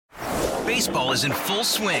Baseball is in full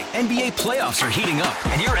swing. NBA playoffs are heating up,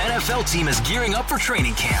 and your NFL team is gearing up for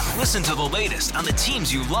training camp. Listen to the latest on the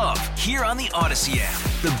teams you love here on the Odyssey app.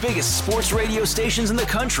 The biggest sports radio stations in the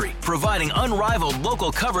country, providing unrivaled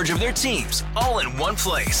local coverage of their teams, all in one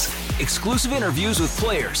place. Exclusive interviews with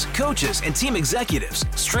players, coaches, and team executives,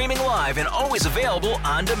 streaming live and always available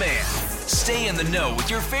on demand. Stay in the know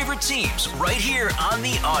with your favorite teams right here on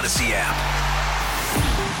the Odyssey app.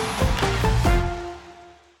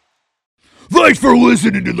 Thanks for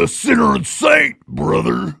listening to the Sinner and Saint,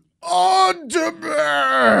 brother. On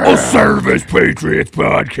demand. A Service Patriots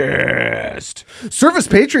podcast. Service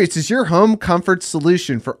Patriots is your home comfort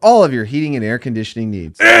solution for all of your heating and air conditioning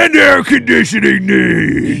needs. And air conditioning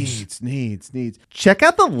needs. Needs. Check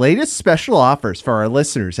out the latest special offers for our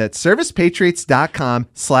listeners at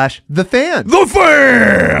servicepatriots.com/thefan. The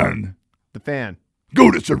Fan. The Fan.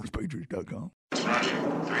 Go to servicepatriots.com. 3,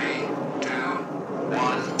 2,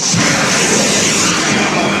 1.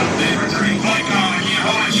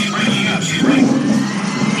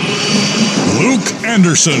 Luke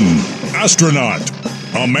Anderson, astronaut,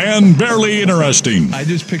 a man barely interesting. I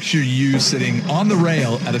just picture you sitting on the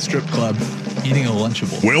rail at a strip club eating a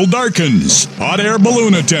Lunchable. Will Darkins, hot air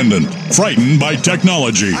balloon attendant, frightened by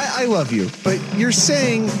technology. I love you, but you're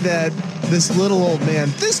saying that this little old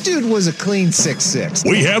man, this dude was a clean 6'6".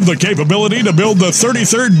 We have the capability to build the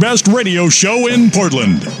 33rd best radio show in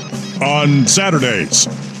Portland. On Saturdays,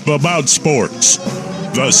 about sports.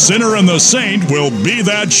 The Sinner and the Saint will be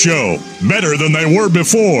that show. Better than they were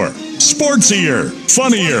before. Sportsier,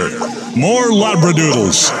 funnier, more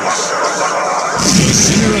labradoodles. The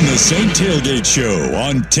Sinner and the Saint Tailgate Show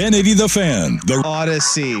on 1080 The Fan, the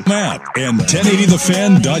Odyssey app, and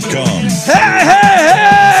 1080thefan.com.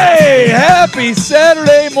 Hey! Happy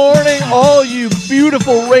Saturday morning, all you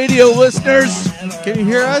beautiful radio listeners. Can you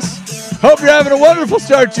hear us? Hope you're having a wonderful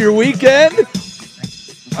start to your weekend.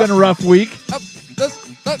 It's been a rough week.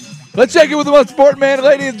 Let's check in with the most important man,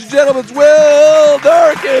 ladies and gentlemen. It's Will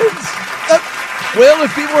Darkins. Will,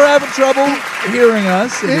 if people are having trouble hearing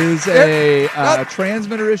us, it is a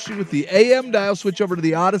transmitter issue with the AM dial. Switch over to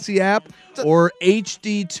the Odyssey app or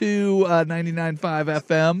HD2 99.5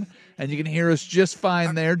 FM, and you can hear us just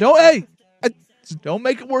fine there. Don't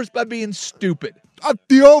make it worse by being stupid.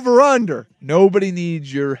 The over-under. Nobody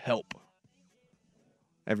needs your help.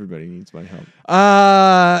 Everybody needs my help.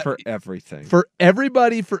 For everything. For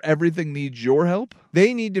everybody, for everything needs your help.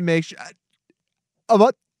 They need to make sure.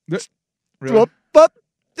 Really?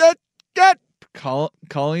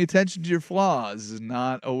 Calling attention to your flaws is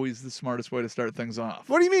not always the smartest way to start things off.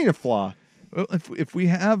 What do you mean a flaw? Well, if we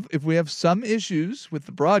have some issues with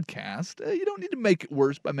the broadcast, you don't need to make it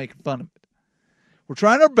worse by making fun of it. We're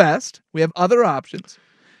trying our best. We have other options.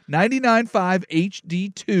 99.5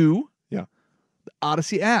 HD2. Yeah. The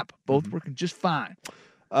Odyssey app. Both working just fine.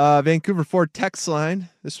 Vancouver Ford text line.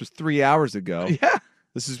 This was 3 hours ago. Yeah.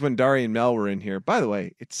 This is when Dari and Mel were in here. By the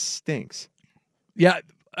way, it stinks. Yeah,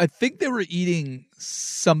 I think they were eating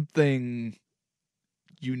something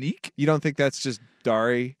unique. You don't think that's just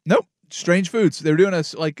Dari? Nope. Strange foods. They were doing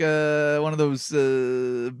us like one of those,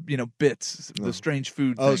 bits. The strange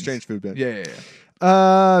food things. Strange food bit. Yeah.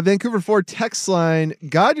 Vancouver Ford text line.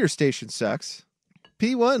 God, your station sucks.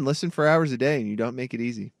 P1, listen for hours a day, and you don't make it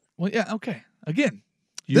easy. Well, yeah, okay. Again,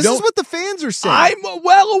 this is what the fans are saying. I'm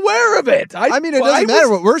well aware of it. It doesn't matter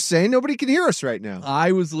what we're saying. Nobody can hear us right now.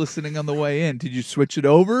 I was listening on the way in. Did you switch it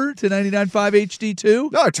over to 99.5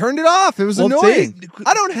 HD2? No, I turned it off. It was annoying.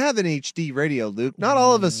 I don't have an HD radio, Luke. Not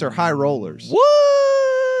all of us are high rollers.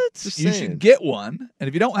 What? Just you saying. should get one. And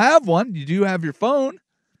if you don't have one, you do have your phone. Do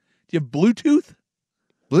you have Bluetooth?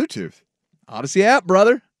 Bluetooth? Odyssey app,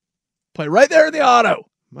 brother. Play right there in the auto.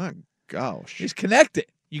 My gosh. Just connect it.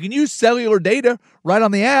 You can use cellular data right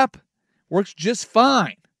on the app. Works just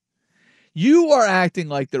fine. You are acting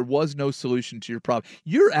like there was no solution to your problem.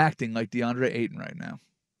 You're acting like DeAndre Ayton right now.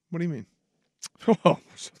 What do you mean? Oh,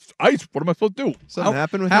 ice. What am I supposed to do? Something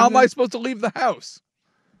happened with How him am I supposed to leave the house?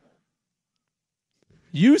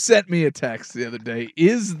 You sent me a text the other day.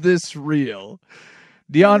 Is this real?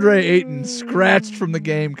 DeAndre Ayton scratched from the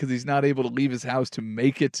game because he's not able to leave his house to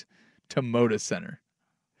make it to Moda Center.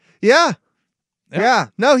 Yeah.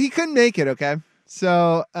 No, he couldn't make it, okay?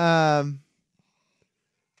 So,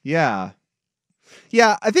 yeah.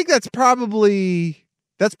 Yeah, I think that's probably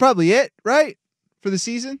it, right? For the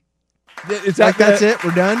season? That's it?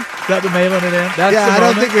 We're done? Is that the mailing it in? That's I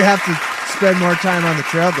don't think we have to spend more time on the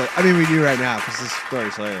trail, but I mean, we do right now because this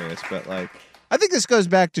story's hilarious, but I think this goes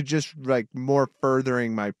back to just like more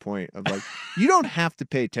furthering my point of like, you don't have to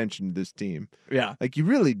pay attention to this team. Yeah. Like you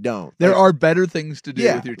really don't. There like, are better things to do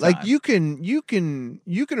with your time. Like you can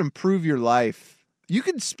improve your life. You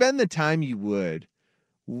can spend the time you would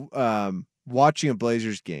watching a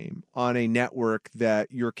Blazers game on a network that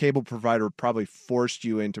your cable provider probably forced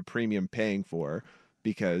you into premium paying for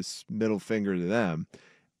because middle finger to them.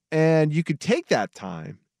 And you could take that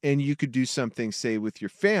time and you could do something, say, with your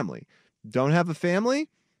family. Don't have a family?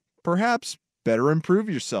 Perhaps better improve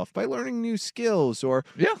yourself by learning new skills or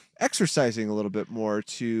exercising a little bit more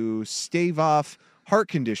to stave off heart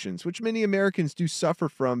conditions, which many Americans do suffer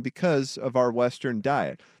from because of our Western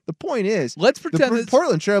diet. The point is, let's pretend the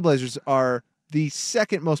Portland Trailblazers are the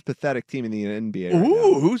second most pathetic team in the NBA.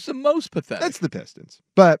 Ooh, who's the most pathetic? That's the Pistons.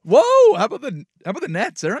 But whoa, how about the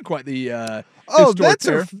Nets? They're not quite the Nets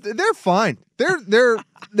they're fine.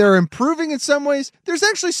 They're improving in some ways. There's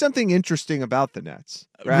actually something interesting about the Nets.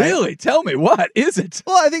 Right? Really? Tell me, what is it?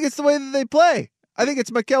 Well, I think it's the way that they play. I think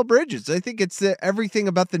it's Mikal Bridges. I think it's everything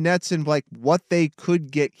about the Nets and like what they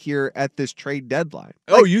could get here at this trade deadline.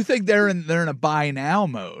 Oh, you think they're in a buy now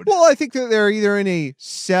mode? Well, I think that they're either in a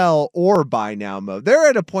sell or buy now mode. They're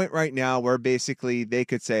at a point right now where basically they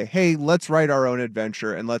could say, "Hey, let's write our own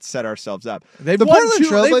adventure and let's set ourselves up." They've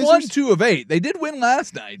won 2 of 8. They did win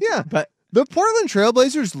last night. Yeah, but the Portland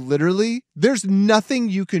Trailblazers, literally, there's nothing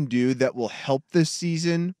you can do that will help this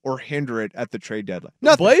season or hinder it at the trade deadline.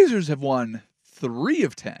 Nothing. The Blazers have won 3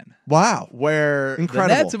 of 10. Wow. Where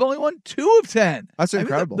incredible. The Nets have only won 2 of 10. That's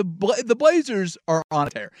incredible. The Blazers are on a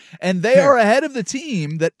tear. And they are ahead of the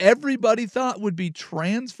team that everybody thought would be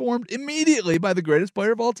transformed immediately by the greatest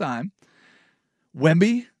player of all time.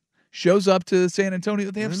 Wemby shows up to San Antonio.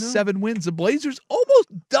 They have 7 wins. The Blazers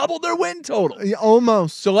almost doubled their win total. Yeah,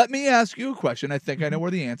 almost. So let me ask you a question. I think I know where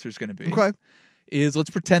the answer is going to be. Okay. Let's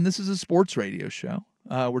pretend this is a sports radio show.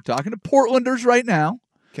 We're talking to Portlanders right now.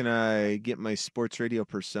 Can I get my sports radio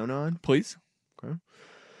persona on? Please. Okay.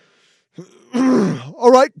 All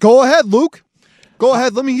right. Go ahead, Luke. Go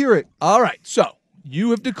ahead. Let me hear it. All right. So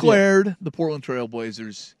you have declared the Portland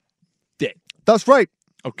Trailblazers dead. That's right.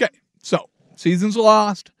 Okay. So season's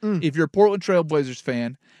lost if you're a Portland Trailblazers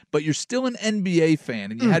fan, but you're still an NBA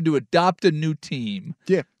fan and you had to adopt a new team.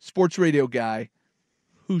 Yeah. Sports radio guy,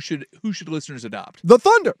 who should listeners adopt? The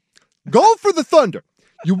Thunder. Go for the Thunder.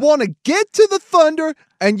 You want to get to the Thunder,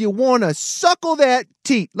 and you want to suckle that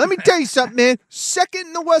teat. Let me tell you something, man. Second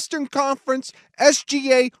in the Western Conference,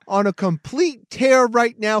 SGA on a complete tear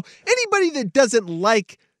right now. Anybody that doesn't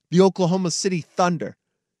like the Oklahoma City Thunder,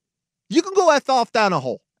 you can go F off down a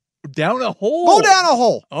hole. Down a hole? Go down a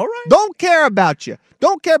hole. All right. Don't care about you.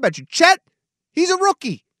 Don't care about you. Chet, he's a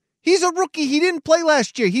rookie. He's a rookie. He didn't play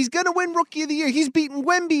last year. He's going to win Rookie of the Year. He's beaten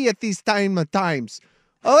Wemby at these times.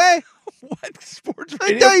 Okay? What sports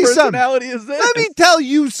radio personality is this? Let me tell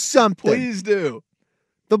you something. Please do.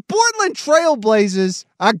 The Portland Trailblazers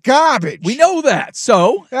are garbage. We know that.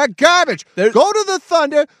 So? They're garbage. Go to the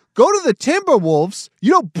Thunder. Go to the Timberwolves.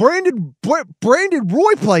 You know, Brandon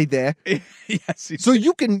Roy played there. Yes. So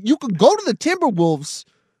you can go to the Timberwolves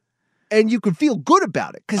and you can feel good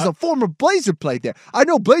about it because a former Blazer played there. I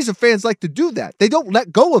know Blazer fans like to do that. They don't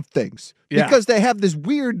let go of things because they have this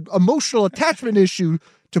weird emotional attachment issue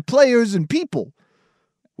to players and people,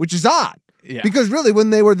 which is odd. Yeah. Because really,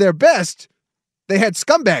 when they were their best, they had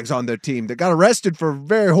scumbags on their team that got arrested for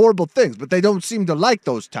very horrible things, but they don't seem to like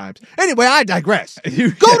those times. Anyway, I digress. Go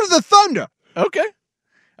to the Thunder.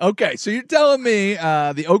 Okay. So you're telling me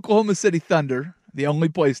the Oklahoma City Thunder, the only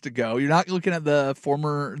place to go. You're not looking at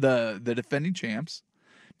the defending champs,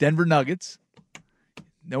 Denver Nuggets.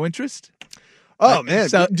 No interest? Oh, man.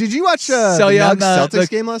 Did you watch the Celtics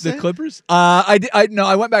game last night? The Clippers? No,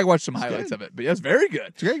 I went back and watched some highlights of it, but yeah, it's very good.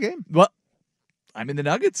 It's a great game. Well, I mean, the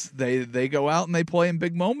Nuggets, they go out and they play in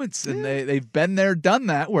big moments, and they've been there, done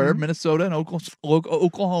that, where Minnesota and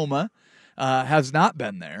Oklahoma has not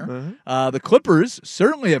been there. The Clippers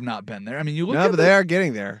certainly have not been there. I mean, you look at but they are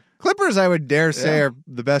getting there. Clippers, I would dare say, are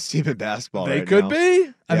the best team in basketball They right could now. be.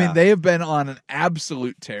 I mean, they have been on an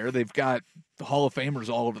absolute tear. They've got the Hall of Famers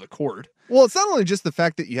all over the court. Well, it's not only just the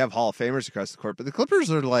fact that you have Hall of Famers across the court, but the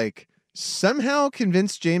Clippers are like somehow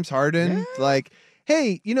convinced James Harden, like,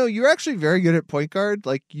 hey, you know, you're actually very good at point guard.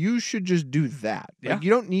 Like, you should just do that. Like,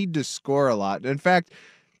 you don't need to score a lot. In fact,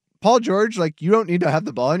 Paul George, like, you don't need to have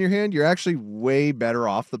the ball in your hand. You're actually way better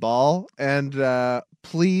off the ball. And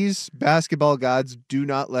please, basketball gods, do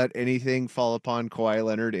not let anything fall upon Kawhi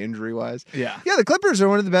Leonard injury-wise. Yeah, the Clippers are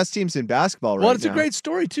one of the best teams in basketball right now. Well, it's a great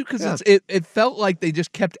story, too, because it felt like they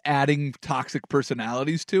just kept adding toxic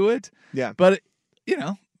personalities to it. Yeah. But, you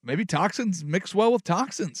know, maybe toxins mix well with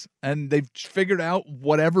toxins, and they've figured out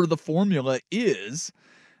whatever the formula is,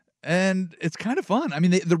 and it's kind of fun. I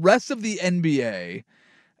mean, the rest of the NBA,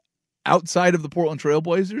 outside of the Portland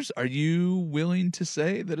Trailblazers, are you willing to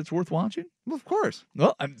say that it's worth watching? Well, of course.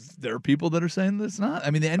 Well, there are people that are saying that it's not. I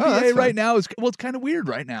mean, the NBA right now is, well, it's kind of weird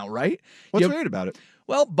right now, right? What's weird about it?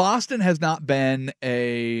 Well, Boston has not been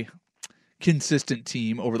a consistent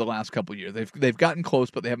team over the last couple of years. They've gotten close,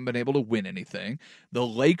 but they haven't been able to win anything. The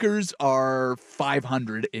Lakers are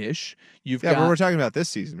 500-ish. But we're talking about this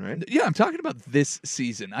season, right? Yeah, I'm talking about this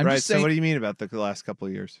season. I'm right. just saying, so what do you mean about the last couple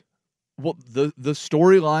of years? Well, the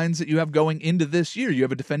storylines that you have going into this year, you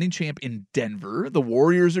have a defending champ in Denver. The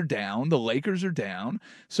Warriors are down. The Lakers are down.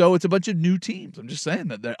 So it's a bunch of new teams. I'm just saying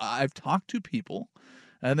that I've talked to people,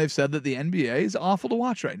 and they've said that the NBA is awful to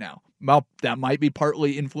watch right now. Well, that might be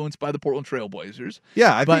partly influenced by the Portland Trailblazers.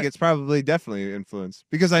 Yeah, I think it's probably definitely influenced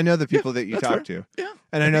because I know the people that you talk to. Yeah.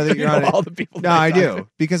 And I know that you're on all the people. No, I do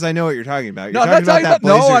because I know what you're talking about. No, You're I'm not talking about.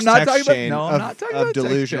 No, I'm not text talking about. chain No, I'm not talking of about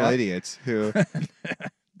delusional text chat. idiots who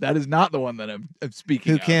That is not the one that I'm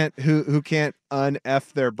speaking. who can't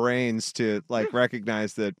un-F their brains to like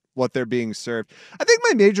recognize that what they're being served. I think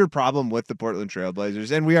my major problem with the Portland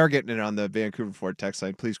Trailblazers, and we are getting it on the Vancouver Ford text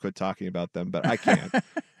line. Please quit talking about them, but I can't.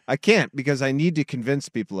 I can't because I need to convince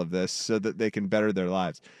people of this so that they can better their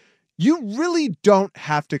lives. You really don't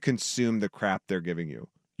have to consume the crap they're giving you.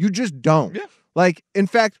 You just don't. Yeah. Like, in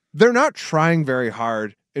fact, they're not trying very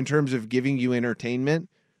hard in terms of giving you entertainment.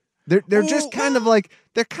 They're just kind of like,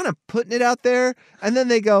 they're kind of putting it out there, and then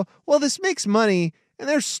they go, well, this makes money, and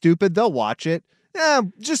they're stupid. They'll watch it.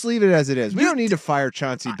 Just leave it as it is. We don't need to fire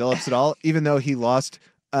Chauncey Billups at all, even though he lost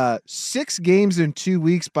 6 games in 2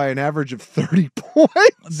 weeks by an average of 30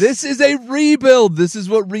 points. This is a rebuild. This is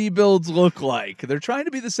what rebuilds look like. They're trying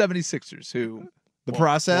to be the 76ers who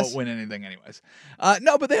won't win anything anyways.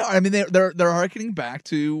 No, but they are. I mean, they're harkening back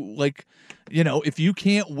to, like, you know, if you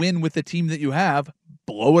can't win with the team that you have,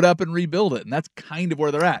 blow it up and rebuild it. And that's kind of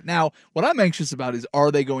where they're at. Now, what I'm anxious about is,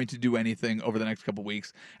 are they going to do anything over the next couple of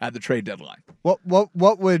weeks at the trade deadline? What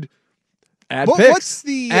would add picks? What's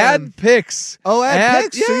the add picks? Oh, add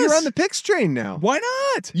picks. Yes. So you're on the picks train now. Why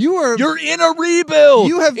not? You're in a rebuild.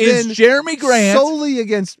 You have is been Jeremy Grant solely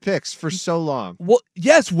against picks for so long. Well,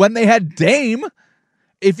 yes, when they had Dame.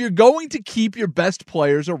 If you're going to keep your best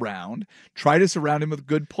players around, try to surround him with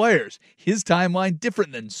good players. His timeline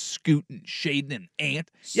different than Scoot and Shaden and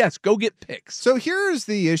Ant. Yes, go get picks. So here's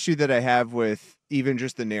the issue that I have with even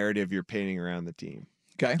just the narrative you're painting around the team.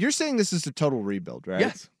 Okay. You're saying this is a total rebuild, right?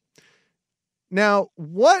 Yes. Now,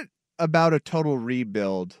 what about a total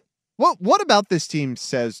rebuild? What about this team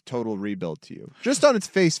says total rebuild to you? Just on its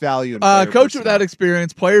face value. And coach without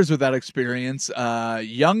experience, players without experience,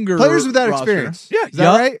 younger players without roster. experience. Yeah, is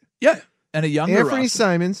that right? Yeah, and a younger Anthony roster.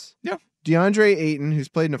 Simons. Yeah. DeAndre Ayton, who's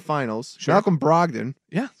played in the finals. Sure. Malcolm Brogdon.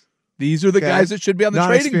 Yeah. These are the guys that should be on the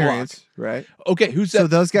trading block. Right. Okay, who said so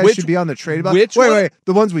those guys should be on the trade block? Wait,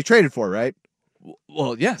 the ones we traded for, right?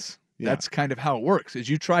 Well, yes. Yeah. That's kind of how it works, is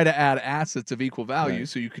you try to add assets of equal value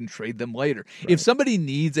so you can trade them later. Right. If somebody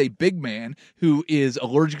needs a big man who is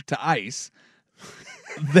allergic to ice,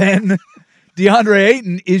 then DeAndre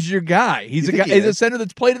Ayton is your guy. He's a center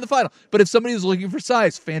that's played in the final. But if somebody is looking for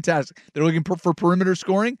size, fantastic. They're looking for perimeter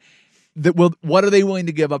scoring. What are they willing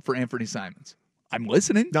to give up for Anthony Simons? I'm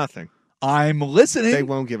listening. Nothing. I'm listening. They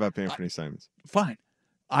won't give up Anthony Simons. Fine.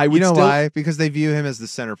 I would why? Because they view him as the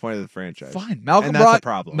center point of the franchise. Fine. And that's a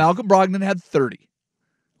problem. Malcolm Brogdon had 30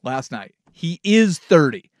 last night. He is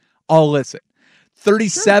 30. I'll listen.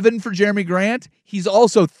 37 for Jeremy Grant. He's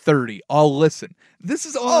also 30. I'll listen. This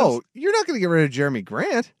is all. Oh, you're not going to get rid of Jeremy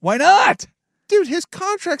Grant. Why not? Dude, his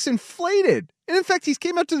contract's inflated. And in fact, he's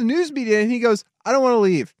came out to the news media and he goes, I don't want to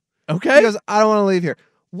leave. Okay. He goes, I don't want to leave here.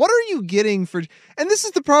 What are you getting for? And this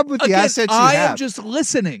is the problem with the assets you have. I am just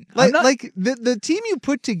listening. Like the team you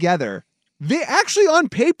put together, they actually on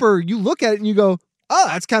paper, you look at it and you go, oh,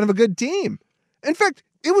 that's kind of a good team. In fact,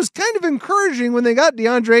 it was kind of encouraging when they got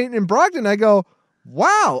DeAndre Ayton and Brogdon. I go,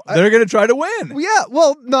 wow. They're going to try to win. Yeah.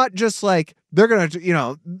 Well, not just like they're going to,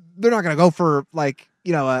 they're not going to go for like,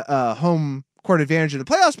 a home court advantage in the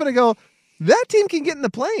playoffs, but I go, that team can get in the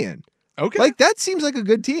play-in. Okay. Like that seems like a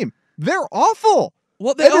good team. They're awful.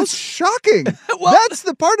 Well, it's shocking. Well, that's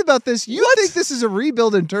the part about this. You think this is a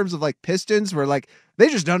rebuild in terms of like Pistons, where like they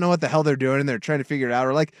just don't know what the hell they're doing and they're trying to figure it out,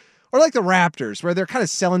 or like the Raptors, where they're kind of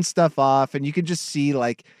selling stuff off and you can just see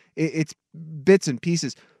like it's bits and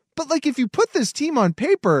pieces. But like if you put this team on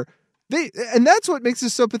paper, and that's what makes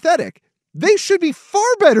this so pathetic. They should be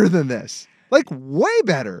far better than this, like way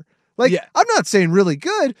better. Like I'm not saying really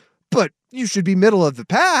good, but you should be middle of the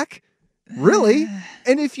pack. Really?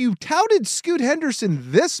 And if you touted Scoot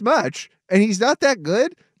Henderson this much and he's not that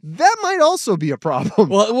good, that might also be a problem.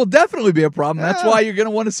 Well, it will definitely be a problem. That's why you're going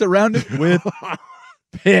to want to surround it with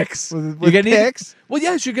picks. With you're gonna picks? Well,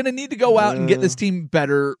 yes, you're going to need to go out and get this team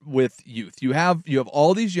better with youth. You have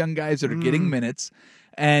all these young guys that are getting minutes,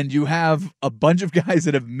 and you have a bunch of guys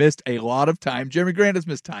that have missed a lot of time. Jeremy Grant has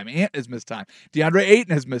missed time. Ant has missed time. DeAndre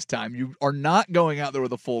Ayton has missed time. You are not going out there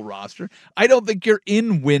with a full roster. I don't think you're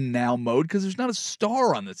in win now mode because there's not a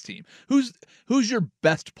star on this team. Who's your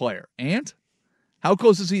best player? Ant? How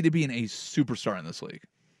close is he to being a superstar in this league?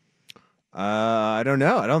 I don't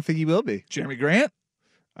know. I don't think he will be. Jeremy Grant?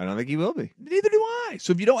 I don't think he will be. Neither do I.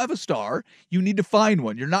 So if you don't have a star, you need to find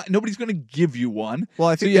one. Nobody's going to give you one. Well,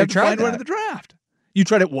 I think so you have they to find tried one in that. the draft. You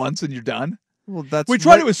tried it once and you're done. Well, We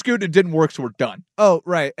tried it with Scoot. It didn't work, so we're done. Oh,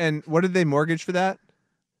 right. And what did they mortgage for that?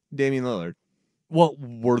 Damian Lillard. Well,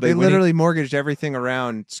 were they They winning? literally mortgaged everything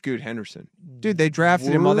around Scoot Henderson. Dude, they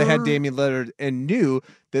drafted him while they had Damian Lillard and knew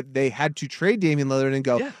that they had to trade Damian Lillard and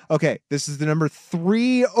go, okay, this is the number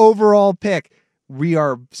 3 overall pick. We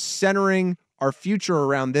are centering our future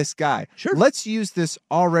around this guy. Sure. Let's use this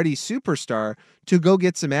already superstar to go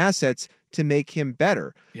get some assets to make him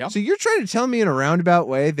better. Yep. So you're trying to tell me in a roundabout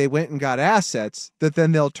way they went and got assets that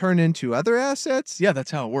then they'll turn into other assets? Yeah,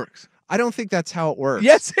 that's how it works. I don't think that's how it works.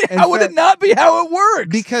 Yes, how would it not be how it works?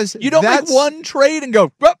 Because you don't make one trade and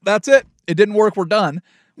go, well, that's it. It didn't work. We're done.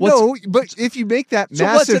 No, but if you make that So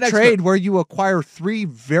what's the massive next trade move? where you acquire 3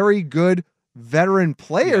 very good veteran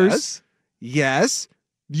players, yes,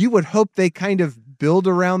 you would hope they kind of build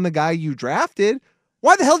around the guy you drafted.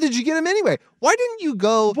 Why the hell did you get him anyway? Why didn't you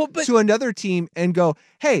go to another team and go,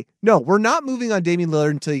 hey, no, we're not moving on Damian Lillard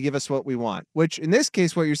until you give us what we want? Which in this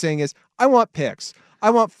case, what you're saying is, I want picks. I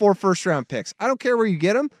want 4 first-round picks. I don't care where you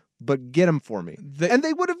get them, but get them for me. And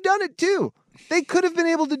they would have done it too. They could have been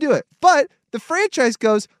able to do it. But the franchise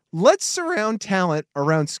goes, let's surround talent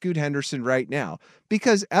around Scoot Henderson right now.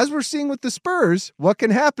 Because as we're seeing with the Spurs, what can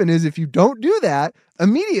happen is if you don't do that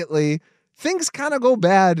immediately, things kind of go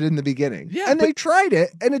bad in the beginning. Yeah, and they tried it,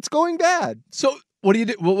 and it's going bad. So what do you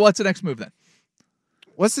do? Well, what's the next move then?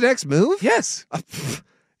 What's the next move? Yes.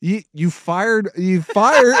 You fired you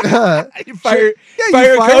fire a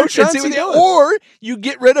coach and see what or you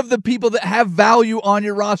get rid of the people that have value on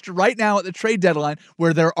your roster right now at the trade deadline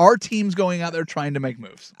where there are teams going out there trying to make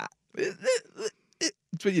moves. That's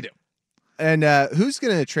what you do. And who's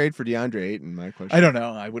going to trade for DeAndre Ayton? My question. I don't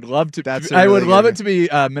know. I would love to. I would love it to be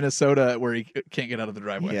Minnesota where he can't get out of the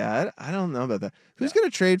driveway. Yeah, I don't know about that. Who's going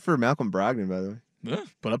to trade for Malcolm Brogdon? By the way,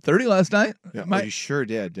 put up 30 last night. Yeah, he sure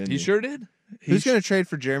did. Didn't he? He sure did. Who's going to trade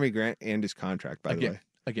for Jeremy Grant and his contract? By the way,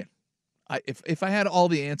 again, if I had all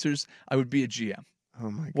the answers, I would be a GM.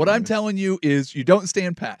 Oh my! What I'm telling you is, you don't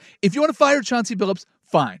stand pat. If you want to fire Chauncey Billups,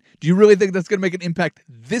 fine. Do you really think that's going to make an impact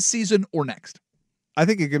this season or next? I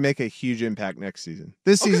think it could make a huge impact next season.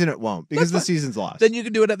 This season it won't because the season's lost. Then you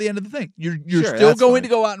can do it at the end of the thing. You're Sure, still that's going fine. to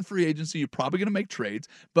go out in free agency. You're probably going to make trades.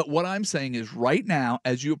 But what I'm saying is right now,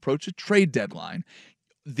 as you approach a trade deadline,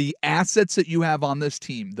 the assets that you have on this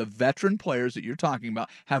team, the veteran players that you're talking about,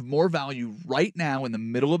 have more value right now in the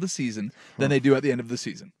middle of the season than they do at the end of the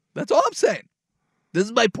season. That's all I'm saying. This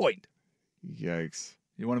is my point. Yikes.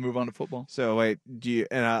 You want to move on to football? So wait, do you?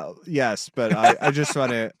 And yes, but I just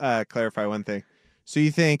want to clarify one thing. So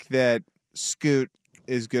you think that Scoot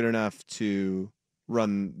is good enough to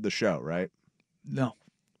run the show, right? No.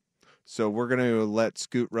 So we're going to let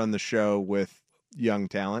Scoot run the show with young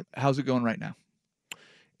talent. How's it going right now?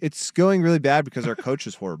 It's going really bad because our coach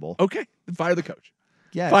is horrible. Okay, then fire the coach.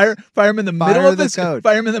 Yes. Fire him in the middle of this. coach.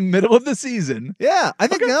 Fire him in the middle of the season. Yeah, I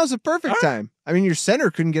think now's the perfect time. I mean, your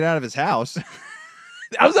center couldn't get out of his house.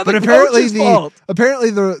 How's that But the apparently coach's fault?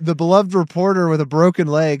 the beloved reporter with a broken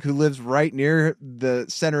leg who lives right near the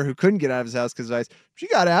center who couldn't get out of his house because of ice, she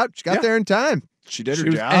got out. She got there in time. She did her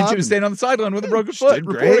job. And she was staying on the sideline with a broken she foot, did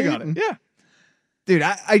reporting great. on it. Yeah. Dude,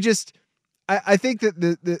 I think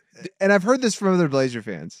that and I've heard this from other Blazer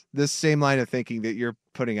fans, this same line of thinking that you're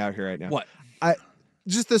putting out here right now. What?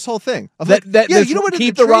 Just this whole thing. Of You know what?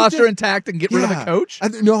 Keep the roster trade intact and get rid of the coach?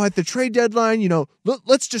 No, at the trade deadline,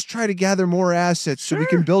 let's just try to gather more assets so we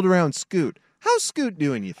can build around Scoot. How's Scoot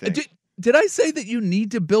doing, you think? Did I say that you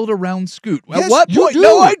need to build around Scoot? Yes, At what you point? do.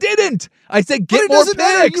 No, I didn't. I said But get it more doesn't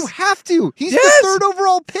matter. picks. You have to. He's Yes. the 3rd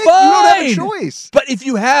overall pick. Fine. You don't have a choice. But if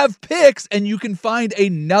you have picks and you can find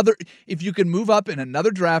if you can move up in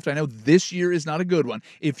another draft, I know this year is not a good one.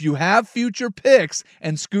 If you have future picks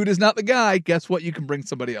and Scoot is not the guy, guess what? You can bring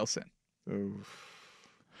somebody else in. Oof.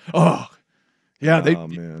 Oh, yeah. Oh,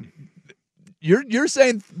 man. You're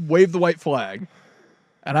saying wave the white flag,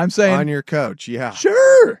 and I'm saying On your coach, yeah.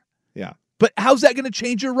 sure. Yeah. But how's that going to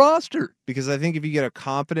change your roster? Because I think if you get a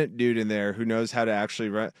competent dude in there who knows how to actually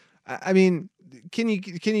run, I mean, can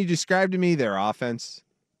you describe to me their offense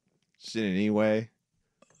just in any way?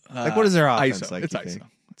 Like, what is their offense ISO. like? It's ISO.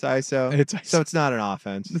 It's ISO. It's ISO. So it's not an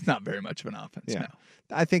offense. It's not very much of an offense. Yeah. No.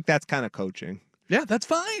 I think that's kind of coaching. Yeah, that's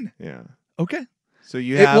fine. Yeah. Okay. So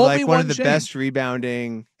you It have won't like be one one of the change. best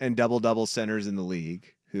rebounding and double centers in the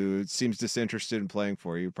league who seems disinterested in playing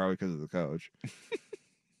for you, probably because of the coach.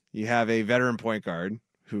 You have a veteran point guard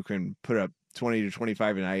who can put up 20 to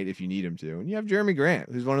 25 a night if you need him to. And you have Jeremy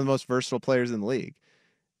Grant, who's one of the most versatile players in the league.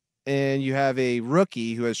 And you have a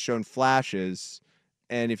rookie who has shown flashes.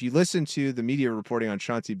 And if you listen to the media reporting on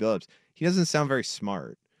Chauncey Billups, he doesn't sound very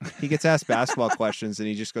smart. He gets asked basketball questions and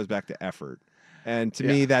he just goes back to effort. And to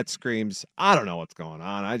me, that screams, I don't know what's going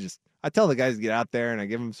on. I tell the guys to get out there and I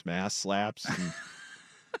give them some ass slaps. And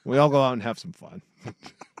we all go out and have some fun.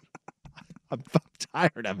 I'm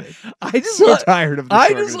tired of it. Tired of this I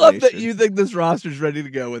just love that organization. you think this roster's ready to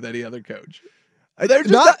go with any other coach. They're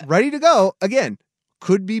just not ready to go. Again,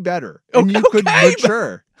 could be better. And you could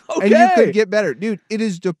mature. Okay. And you could get better. Dude, it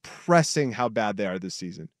is depressing how bad they are this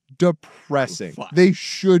season. Depressing. Fine. They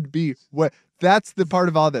should be. That's the part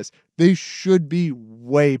of all this. They should be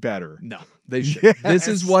way better. No, they should. Yes. This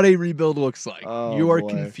is what a rebuild looks like. Oh, you are boy.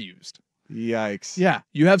 confused. Yikes. Yeah,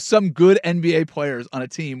 you have some good NBA players on a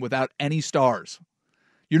team without any stars.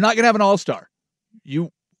 You're not going to have an all-star.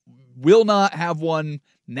 You will not have one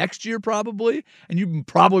next year probably, and you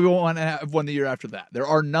probably won't want to have one the year after that. There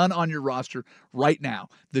are none on your roster right now.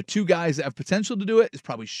 The two guys that have potential to do it is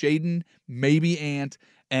probably Shaden, maybe Ant,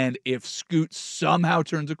 and if Scoot somehow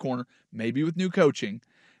turns a corner, maybe with new coaching,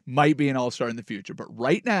 might be an all-star in the future. But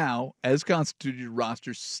right now, as constituted, your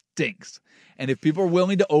roster stinks. And if people are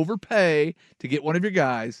willing to overpay to get one of your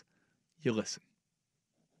guys, you listen.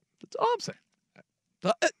 That's all I'm saying.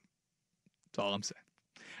 That's all I'm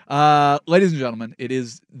saying. Ladies and gentlemen, it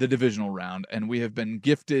is the divisional round, and we have been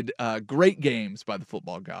gifted great games by the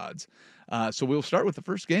football gods. So we'll start with the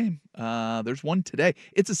first game. There's one today.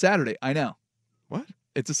 It's a Saturday. I know. What?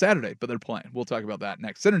 It's a Saturday, but they're playing. We'll talk about that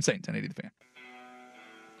next. Sinner and Saint, 1080 The Fan.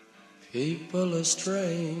 People are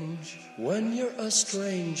strange when you're a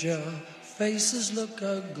stranger. Faces look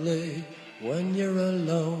ugly when you're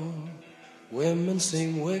alone. Women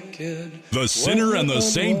seem wicked. The Sinner and the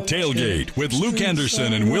Saint Tailgate with Luke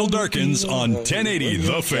Anderson and Will Darkins on 1080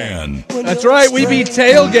 The Fan. That's right. We be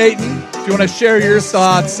tailgating. If you want to share your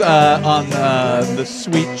thoughts on the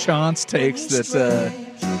sweet chance takes that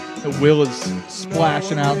Will is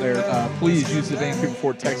splashing out there, please use the Vancouver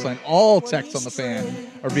Ford text line. All texts on the Fan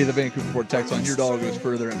are via the Vancouver Ford text line. Your dollar goes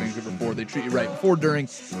further at Vancouver Ford. They treat you right before, during,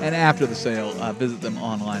 and after the sale. Visit them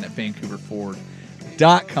online at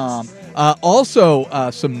VancouverFord.com.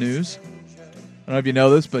 Also, some news. I don't know if you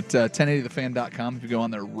know this, but 1080thefan.com, if you go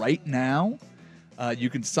on there right now,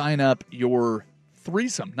 you can sign up your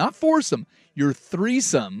threesome, not foursome, your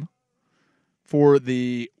threesome for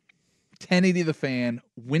the 1080 The Fan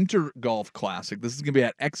Winter Golf Classic. This is going to be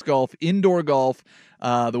at X Golf, indoor golf,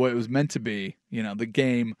 the way it was meant to be. You know, the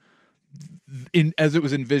game as it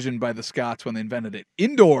was envisioned by the Scots when they invented it.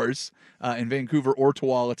 Indoors in Vancouver or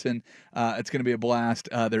Tualatin. It's going to be a blast.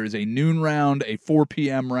 There is a noon round, a 4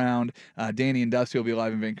 p.m. round. Danny and Dusty will be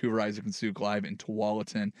live in Vancouver. Isaac and Suk live in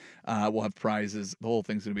Tualatin. We'll have prizes. The whole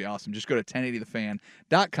thing's going to be awesome. Just go to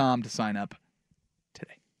 1080thefan.com to sign up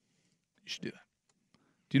today. You should do that.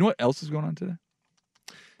 Do you know what else is going on today?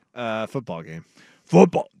 Football game.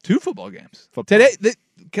 Football. 2 football games. Football. Today,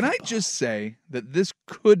 can I just say that this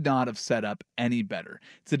could not have set up any better?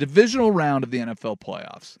 It's a divisional round of the NFL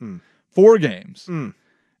playoffs. 4 games. And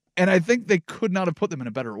I think they could not have put them in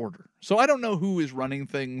a better order. So I don't know who is running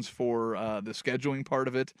things for the scheduling part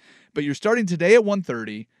of it. But you're starting today at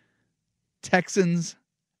 1:30. Texans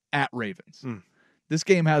at Ravens. This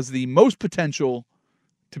game has the most potential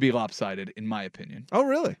to be lopsided, in my opinion. Oh,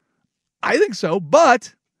 really? I think so,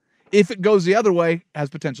 but if it goes the other way, it has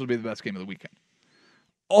potential to be the best game of the weekend.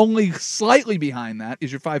 Only slightly behind that is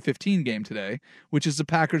your 5:15 game today, which is the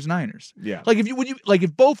Packers-Niners. Yeah. Like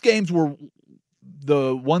if both games were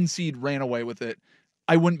the 1 seed ran away with it,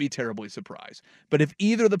 I wouldn't be terribly surprised. But if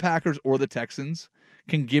either the Packers or the Texans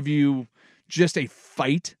can give you just a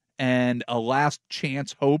fight and a last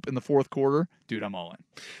chance hope in the fourth quarter, dude, I'm all in.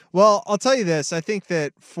 Well, I'll tell you this. I think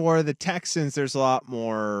that for the Texans, there's a lot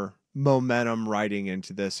more momentum riding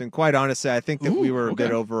into this. And quite honestly, I think that we were a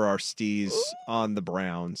bit over our skis on the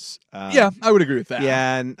Browns. Yeah, I would agree with that.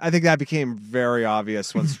 Yeah, and I think that became very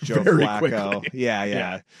obvious once Joe Very Flacco. quickly.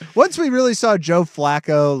 Yeah. Once we really saw Joe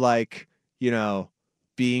Flacco,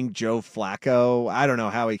 being Joe Flacco. I don't know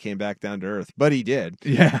how he came back down to earth, but he did.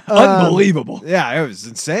 Yeah, unbelievable. Yeah, it was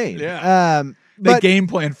insane. Yeah, they game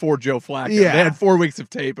planned for Joe Flacco. Yeah. They had 4 weeks of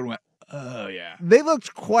tape and went, oh, yeah. They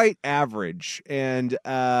looked quite average, and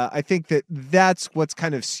I think that's what's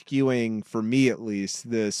kind of skewing, for me at least,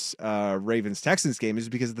 this Ravens-Texans game is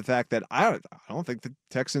because of the fact that I don't think the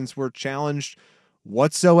Texans were challenged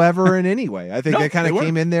whatsoever in any way. I think they kind of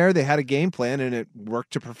came in there, they had a game plan, and it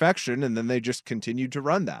worked to perfection, and then they just continued to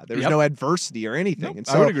run that. There was no adversity or anything. Nope, and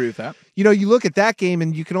so, I would agree with that. You look at that game,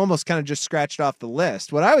 and you can almost kind of just scratch it off the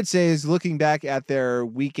list. What I would say is looking back at their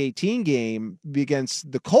Week 18 game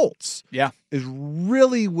against the Colts is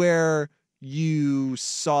really where you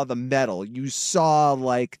saw the mettle. You saw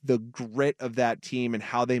like the grit of that team and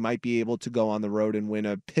how they might be able to go on the road and win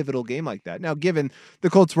a pivotal game like that. Now, given the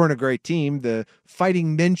Colts weren't a great team, the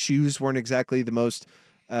Fighting Minshew's weren't exactly the most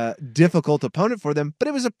difficult opponent for them, but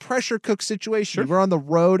it was a pressure cook situation. Sure. You were on the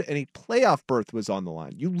road and a playoff berth was on the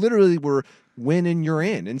line. You literally were win and you're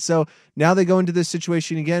in. And so now they go into this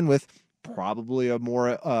situation again with probably a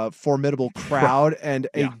more formidable crowd and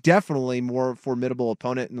a definitely more formidable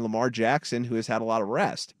opponent in Lamar Jackson, who has had a lot of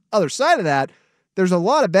rest. Other side of that, there's a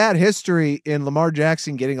lot of bad history in Lamar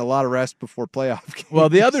Jackson getting a lot of rest before playoff games. Well,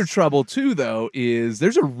 the other trouble, too, though, is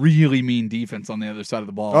there's a really mean defense on the other side of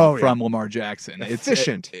the ball from Lamar Jackson.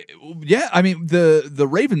 Efficient. I mean, the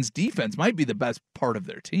Ravens' defense might be the best part of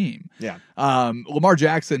their team. Yeah. Lamar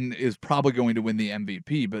Jackson is probably going to win the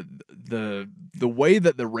MVP, but the way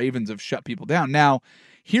that the Ravens have shut people down. Now,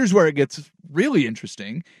 here's where it gets really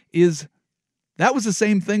interesting is that was the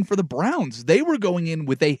same thing for the Browns. They were going in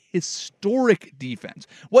with a historic defense.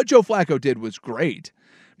 What Joe Flacco did was great,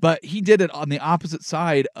 but he did it on the opposite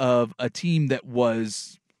side of a team that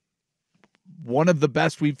was one of the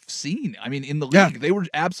best we've seen. I mean, in the league, they were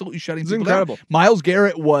absolutely shutting people down. Myles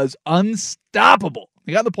Garrett was unstoppable.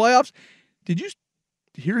 He got in the playoffs. Did you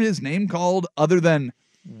hear his name called other than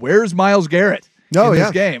where's Myles Garrett? In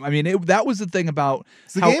this game. I mean, that was the thing about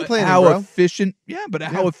how efficient,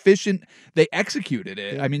 how efficient they executed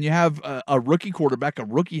it. Yeah. I mean, you have a rookie quarterback, a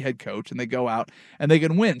rookie head coach, and they go out and they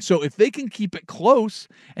can win. So if they can keep it close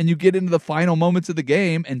and you get into the final moments of the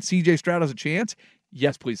game and C.J. Stroud has a chance,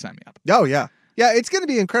 yes, please sign me up. Oh, yeah. Yeah, it's going to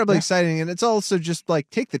be incredibly exciting, and it's also just like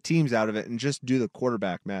take the teams out of it and just do the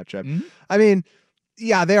quarterback matchup. Mm-hmm. I mean,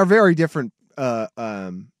 yeah, they are very different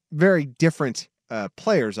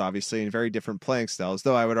players, obviously, and very different playing styles,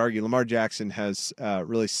 though I would argue Lamar Jackson has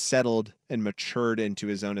really settled and matured into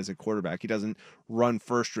his own as a quarterback. He doesn't run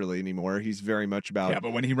first really anymore. He's very much about... Yeah,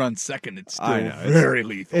 but when he runs second, it's still very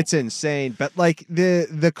lethal. It's insane. But like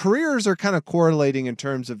the careers are kind of correlating in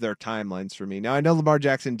terms of their timelines for me. Now, I know Lamar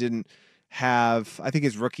Jackson didn't have... I think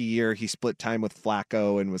his rookie year, he split time with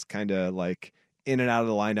Flacco and was kind of like in and out of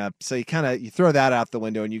the lineup. So you throw that out the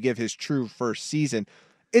window and you give his true first season.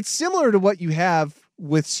 It's similar to what you have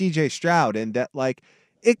with C.J. Stroud in that, like,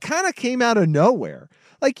 it kind of came out of nowhere.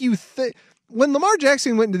 Like, when Lamar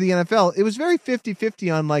Jackson went into the NFL, it was very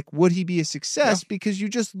 50-50 on, like, would he be a success? Yeah. Because you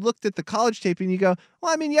just looked at the college tape and you go,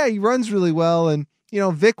 well, I mean, yeah, he runs really well. And,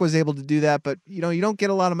 Vic was able to do that, but, you don't get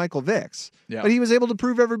a lot of Michael Vicks. Yeah. But he was able to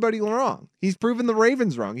prove everybody wrong. He's proven the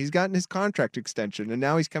Ravens wrong. He's gotten his contract extension, and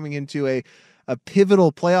now he's coming into a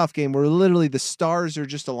pivotal playoff game where literally the stars are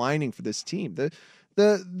just aligning for this team. The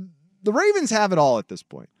Ravens have it all at this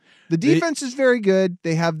point. The defense is very good.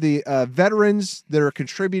 They have the veterans that are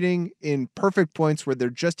contributing in perfect points where they're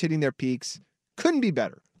just hitting their peaks. Couldn't be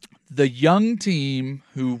better. The young team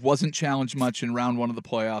who wasn't challenged much in round one of the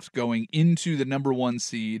playoffs going into the number 1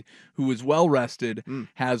 seed, who is well-rested,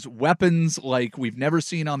 has weapons like we've never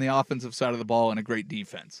seen on the offensive side of the ball and a great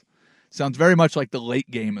defense. Sounds very much like the late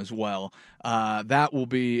game as well. That will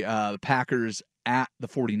be the Packers at the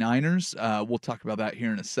 49ers. We'll talk about that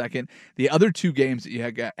here in a second. The other 2 games that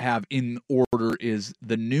you have in order is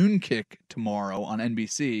the noon kick tomorrow on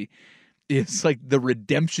NBC. It's like the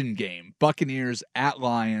redemption game. Buccaneers at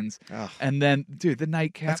Lions. Ugh. And then, dude, the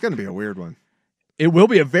nightcap. That's going to be a weird one. It will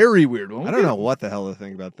be a very weird one. I don't know what the hell to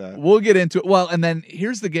think about that. We'll get into it. Well, and then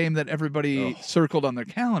here's the game that everybody circled on their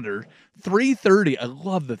calendar. 3:30. I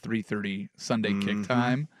love the 3:30 Sunday kick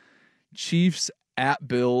time. Chiefs at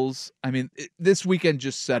Bills. I mean, this weekend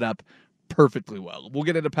just set up perfectly well. We'll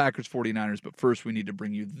get into Packers 49ers, but first we need to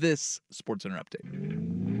bring you this SportsCenter update.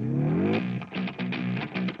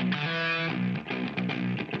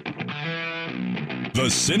 The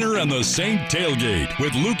Sinner and the Saint Tailgate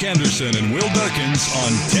with Luke Anderson and Will Darkins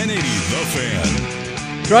on 1080 The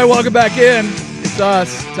Fan. Try welcome back in. It's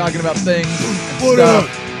us talking about things and what stuff.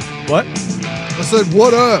 Up? What? I said,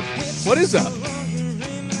 what up? What is up?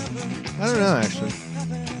 I don't know, actually.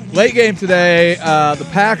 Late game today. The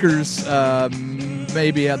Packers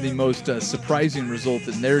maybe had the most surprising result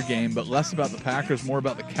in their game, but less about the Packers, more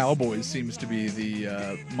about the Cowboys seems to be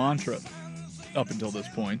the mantra up until this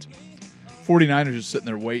point. 49ers just sitting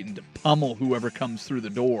there waiting to pummel whoever comes through the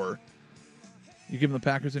door. You giving the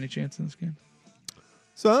Packers any chance in this game?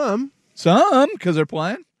 Some, because they're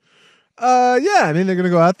playing? Yeah, I mean, they're going to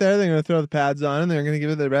go out there, they're going to throw the pads on, and they're going to give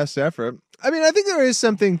it their best effort. I mean, I think there is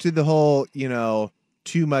something to the whole,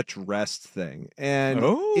 too much rest thing. And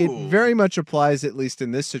it very much applies, at least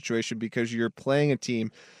in this situation, because you're playing a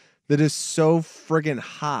team that is so friggin'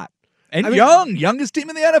 hot. And youngest team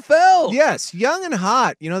in the NFL. Yes, young and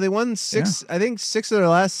hot. They won six of their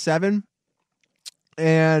last 7.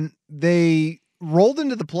 And they rolled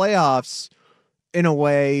into the playoffs in a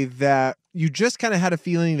way that you just kind of had a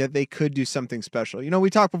feeling that they could do something special. We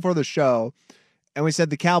talked before the show, and we said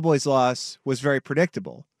the Cowboys' loss was very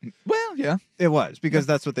predictable. Well, yeah. It was, because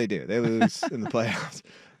that's what they do. They lose in the playoffs.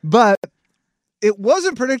 But it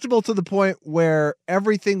wasn't predictable to the point where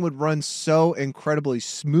everything would run so incredibly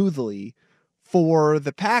smoothly for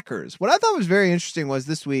the Packers. What I thought was very interesting was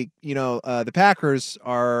this week, the Packers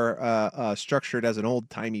are structured as an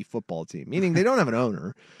old-timey football team, meaning they don't have an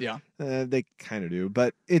owner. Yeah. They kind of do,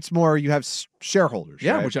 but it's more you have shareholders.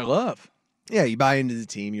 Yeah, right? which I love. Yeah, you buy into the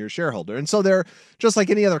team, you're a shareholder. And so they're just like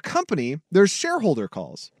any other company, there's shareholder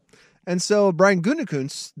calls. And so Brian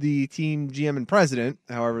Gutekunst, the team GM and president,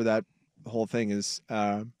 however that whole thing is,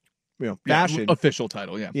 fashioned. Official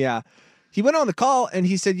title, yeah. Yeah. He went on the call and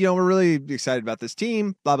he said, we're really excited about this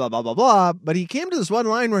team, blah, blah, blah, blah, blah. But he came to this one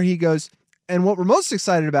line where he goes, and what we're most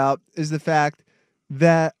excited about is the fact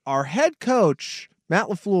that our head coach, Matt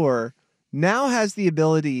LaFleur, now has the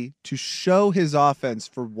ability to show his offense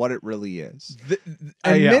for what it really is.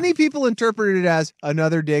 Many people interpreted it as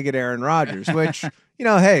another dig at Aaron Rodgers, which,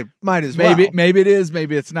 hey, might as well. Maybe it is,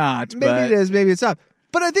 maybe it's not. Maybe it is, maybe it's not.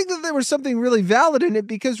 But I think that there was something really valid in it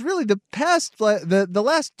because really the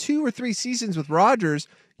last 2 or 3 seasons with Rodgers,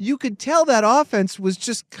 you could tell that offense was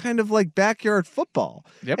just kind of like backyard football.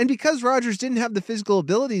 Yep. And because Rodgers didn't have the physical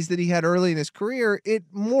abilities that he had early in his career, it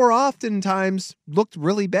more oftentimes looked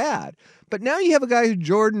really bad. But now you have a guy who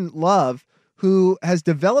Jordan Love, who has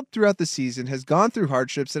developed throughout the season, has gone through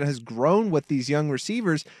hardships, and has grown with these young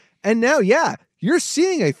receivers. And now, you're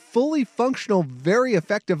seeing a fully functional, very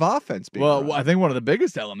effective offense. Well, I think one of the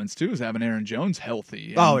biggest elements, too, is having Aaron Jones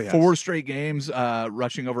healthy. And 4 straight games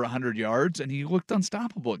rushing over 100 yards, and he looked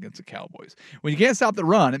unstoppable against the Cowboys. When you can't stop the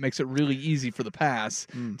run, it makes it really easy for the pass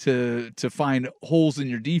to find holes in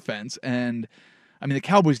your defense. And, I mean, the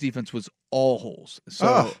Cowboys' defense was all holes.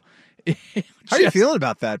 So. How are you feeling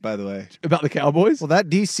about that, by the way? About the Cowboys? Well, that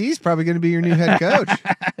DC is probably going to be your new head coach.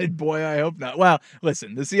 Boy, I hope not. Well,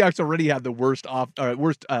 listen, the Seahawks already have the worst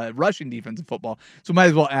rushing defense in football, so might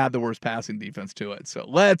as well add the worst passing defense to it. So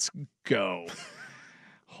let's go.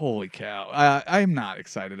 Holy cow. I am not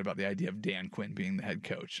excited about the idea of Dan Quinn being the head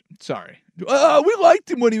coach. Sorry. We liked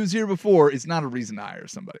him when he was here before. It's not a reason to hire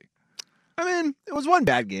somebody. I mean, it was one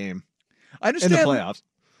bad game. I understand. In the playoffs.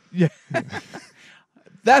 Yeah.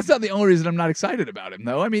 That's not the only reason I'm not excited about him,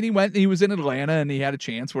 though. I mean, he was in Atlanta, and he had a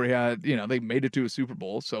chance where he had, they made it to a Super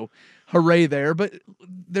Bowl, so hooray there. But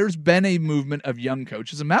there's been a movement of young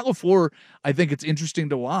coaches. And Matt LaFleur, I think it's interesting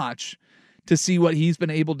to watch to see what he's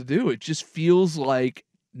been able to do. It just feels like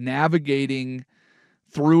navigating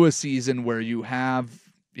through a season where you have,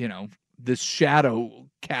 this shadow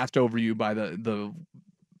cast over you by the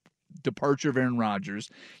departure of Aaron Rodgers.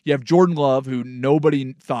 You have Jordan Love, who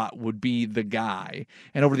nobody thought would be the guy.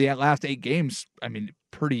 And over the last 8 games, I mean,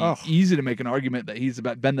 pretty easy to make an argument that he's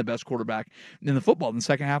been the best quarterback in the football in the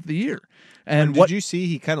second half of the year. And did you see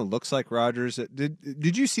he kind of looks like Rodgers?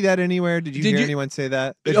 Did you see that anywhere? Did you hear anyone say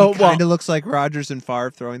that? He kind of looks like Rodgers and Favre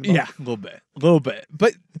throwing the ball? Yeah, a little bit.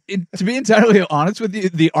 But to be entirely honest with you,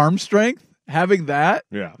 the arm strength, having that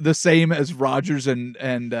the same as Rodgers and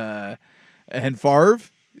Favre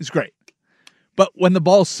is great. But when the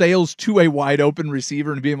ball sails to a wide open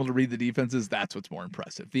receiver and being able to read the defenses, that's what's more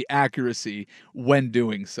impressive. The accuracy when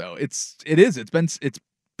doing so. It's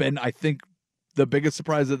been I think the biggest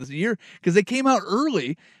surprise of this year because they came out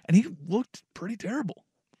early and he looked pretty terrible.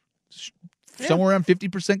 Somewhere around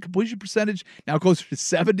 50% completion percentage, now closer to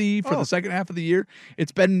 70 for the second half of the year.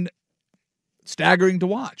 It's been staggering to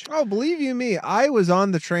watch. Oh, believe you me, I was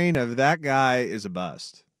on the train of that guy is a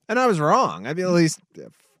bust. And I was wrong. I mean, at least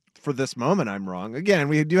for this moment, I'm wrong. Again,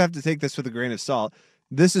 we do have to take this with a grain of salt.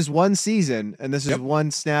 This is one season, and this is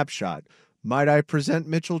one snapshot. Might I present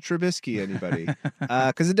Mitchell Trubisky, anybody?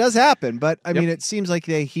 Because it does happen. But, I mean, it seems like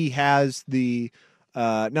he has the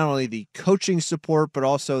not only the coaching support, but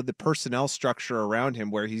also the personnel structure around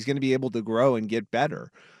him where he's going to be able to grow and get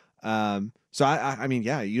better. So I mean,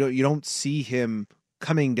 yeah, you don't see him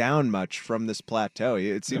coming down much from this plateau.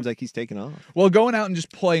 It seems like he's taken off. Well, going out and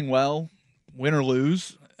just playing well, win or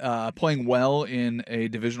lose, playing well in a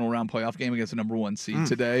divisional round playoff game against the number 1 seed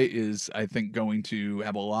today is, I think, going to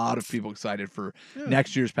have a lot of people excited for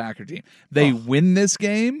next year's Packer team. They win this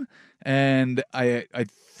game, and I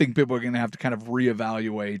think people are going to have to kind of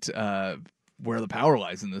reevaluate where the power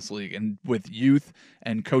lies in this league. And with youth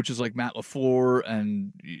and coaches like Matt LaFleur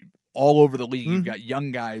and all over the league, you've got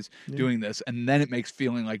young guys doing this, and then it makes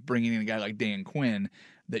feeling like bringing in a guy like Dan Quinn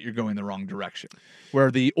that you're going the wrong direction, where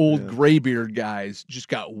the old graybeard guys just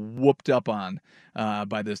got whooped up on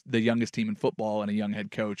by the youngest team in football and a young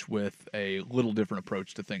head coach with a little different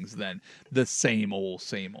approach to things than the same old.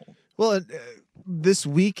 Well, this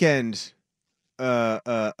weekend,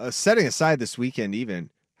 setting aside this weekend even,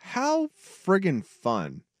 how friggin'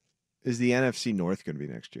 fun is the NFC North going to be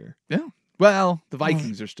next year? Yeah. Well, the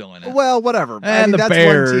Vikings are still in it. Well, whatever. And the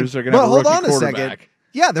Bears are going to have a rookie quarterback. Hold on a second.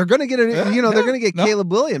 Yeah, they're going to get they're going to get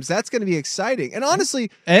Caleb Williams. That's going to be exciting. And honestly,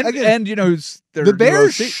 and you know who's their the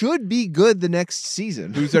Bears new OC? Should be good the next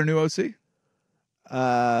season. Who's their new OC? Who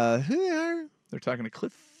they are? They're talking to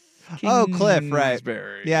Cliff. Oh, Cliff, right?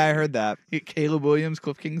 Kingsbury. Yeah, I heard that. Caleb Williams,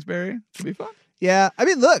 Cliff Kingsbury. Should be fun. Yeah, I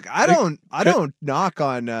mean, look, I don't knock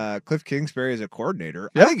on Cliff Kingsbury as a coordinator.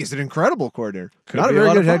 Yeah. I think he's an incredible coordinator. Could Not a be a very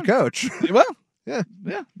lot good of head coach. Well, yeah.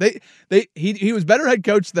 He was better head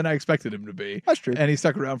coach than I expected him to be. That's true. And he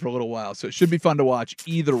stuck around for a little while, so it should be fun to watch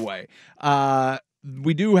either way.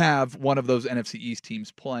 We do have one of those NFC East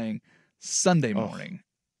teams playing Sunday morning.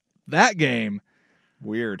 That game,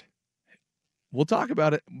 weird. We'll talk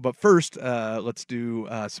about it, but first, let's do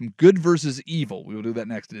some good versus evil. We will do that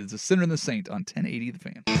next. It is the Sinner and the Saint on 1080 The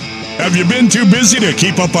Fan. Have you been too busy to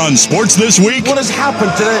keep up on sports this week? What has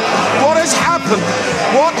happened to What has happened?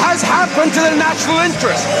 What has happened to the national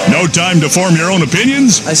interest? No time to form your own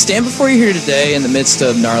opinions? I stand before you here today in the midst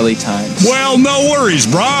of gnarly times. Well, no worries,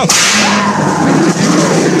 brah.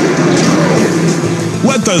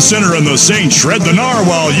 Let the Sinner and the Saint shred the gnar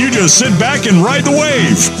while you just sit back and ride the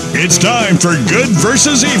wave. It's time for Good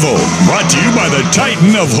versus Evil, brought to you by the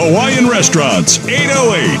Titan of Hawaiian Restaurants,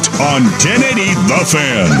 808 on 1080 The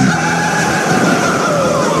Fan.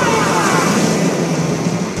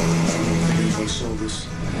 I saw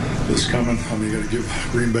this coming. I mean, you got to give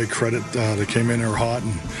Green Bay credit. They came in there hot,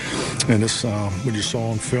 and this what you saw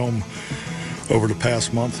on film over the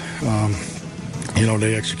past month.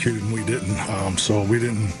 They executed and we didn't. So we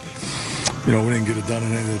didn't get it done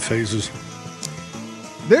in any of the phases.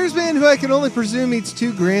 There's man who I can only presume eats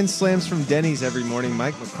 2 grand slams from Denny's every morning,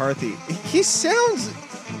 Mike McCarthy. He sounds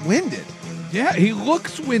winded. Yeah, he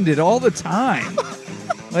looks winded all the time.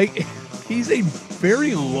 Like, he's a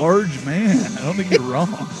very large man. I don't think you're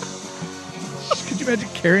wrong. Could you imagine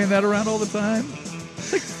carrying that around all the time?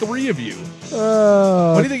 It's like 3 of you.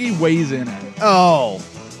 What do you think he weighs in at? Oh,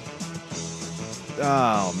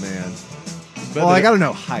 man. Well, I got to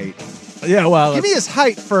know height. Yeah, well, give me his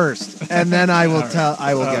height first, and then I will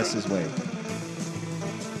guess his weight.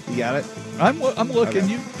 You got it? I'm looking. Okay.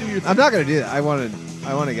 You do your thing. I'm not going to do that. I want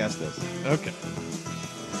to guess this. Okay.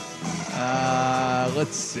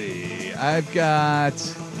 Let's see. I've got.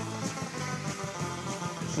 Is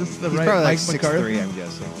this the He's right probably Mike like McCarthy? 6'3", I'm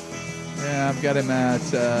guessing. Yeah, I've got him at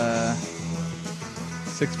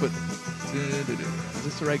 6 foot. Is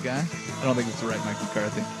this the right guy? I don't think it's the right Mike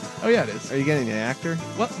McCarthy. Oh, yeah, it is. Are you getting an actor?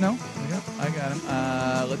 What? No. Yeah, I got him.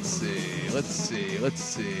 Let's see.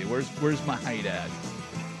 Where's my height at?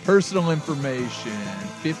 Personal information.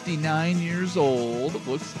 59 years old.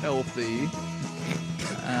 Looks healthy.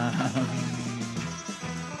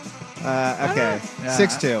 Okay.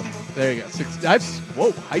 6'2". There you go.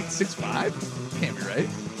 Height 6'5"? Can't be right.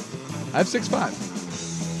 I have 6'5".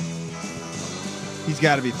 He's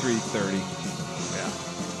got to be 330. Yeah.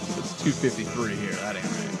 So it's 253 here. That ain't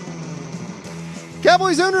right.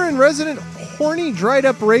 Cowboys owner and resident horny,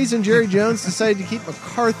 dried-up raisin Jerry Jones decided to keep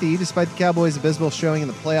McCarthy despite the Cowboys' abysmal showing in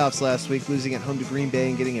the playoffs last week, losing at home to Green Bay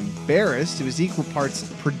and getting embarrassed. It was equal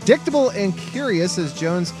parts predictable and curious as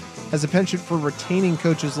Jones has a penchant for retaining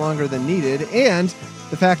coaches longer than needed and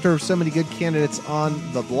the factor of so many good candidates on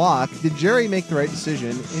the block. Did Jerry make the right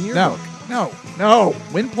decision in your book? No.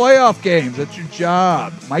 Win playoff games. That's your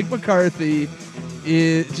job. Mike McCarthy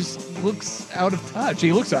just looks out of touch.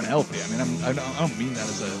 He looks unhealthy. I mean, I don't mean that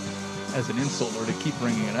as an insult or to keep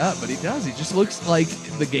bringing it up, but he does. He just looks like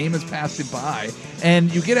the game has passed him by.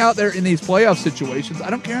 And you get out there in these playoff situations, I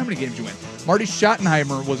don't care how many games you win. Marty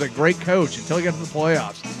Schottenheimer was a great coach until he got to the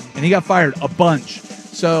playoffs. And and he got fired a bunch.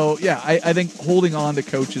 So, yeah, I think holding on to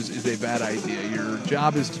coaches is a bad idea. Your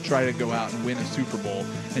job is to try to go out and win a Super Bowl,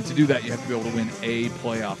 and to do that, you have to be able to win a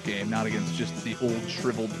playoff game, not against just the old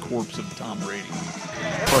shriveled corpse of Tom Brady.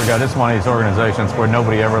 Swear to God, this is one of these organizations where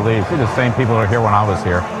nobody ever leaves. They're the same people that are here when I was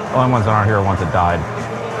here. The only ones that aren't here are ones that died.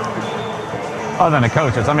 Other than the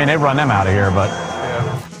coaches. I mean, they run them out of here, but...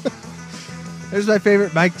 There's my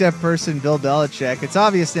favorite mic'd up person, Bill Belichick. It's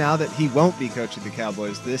obvious now that he won't be coaching the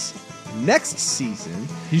Cowboys this next season.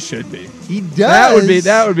 He should be. He does.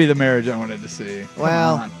 That would be the marriage I wanted to see.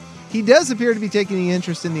 Well, he does appear to be taking an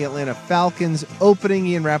interest in the Atlanta Falcons. Opening,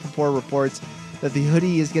 Ian Rappaport reports that the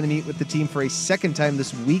Hoodie is going to meet with the team for a second time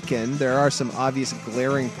this weekend. There are some obvious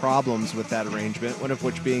glaring problems with that arrangement, one of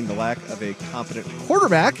which being the lack of a competent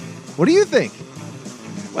quarterback. What do you think?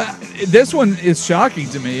 Well, this one is shocking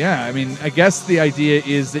to me, yeah. I mean, I guess the idea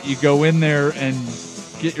is that you go in there and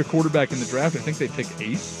get your quarterback in the draft. I think they pick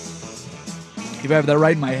 8. If I have that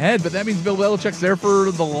right in my head, but that means Bill Belichick's there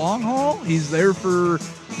for the long haul. He's there for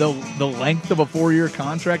the length of a 4-year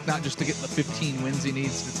contract, not just to get the 15 wins he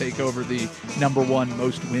needs to take over the #1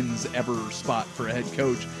 most wins ever spot for a head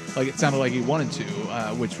coach, like it sounded like he wanted to,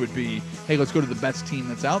 which would be, hey, let's go to the best team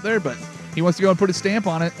that's out there, but he wants to go and put a stamp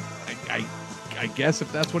on it. I guess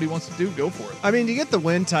if that's what he wants to do, go for it. I mean, to get the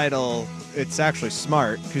win title, it's actually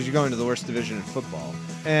smart because you're going to the worst division in football.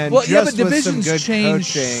 And well, yeah, just but with divisions some good change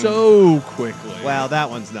coaching, so quickly. Well, that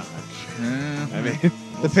one's not. I mean,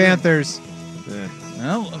 the Panthers.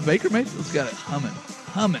 Well, Baker Mayfield's got it humming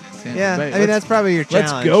in Tampa Yeah, Bay. I mean, that's probably your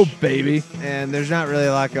challenge. Let's go, baby. And there's not really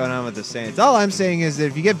a lot going on with the Saints. All I'm saying is that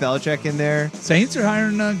if you get Belichick in there... Saints are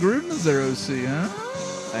hiring Gruden as their OC, huh?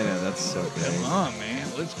 I know, that's so good. Come on, man.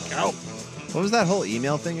 Let's go. What was that whole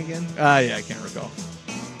email thing again? Yeah, I can't recall.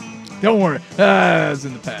 Don't worry. It's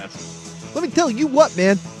in the past. Let me tell you what,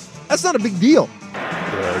 man. That's not a big deal. The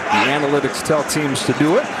analytics tell teams to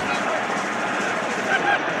do it.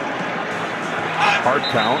 Hard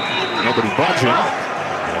count. Nobody budging.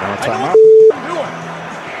 And on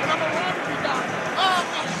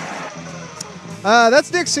timeout.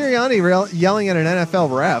 That's Nick Sirianni yelling at an NFL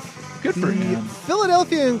ref. Good for him.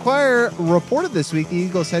 Philadelphia Inquirer reported this week the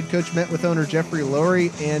Eagles head coach met with owner Jeffrey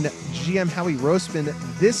Lurie and GM Howie Roseman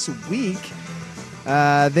this week.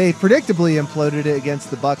 They predictably imploded it against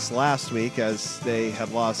the Bucs last week as they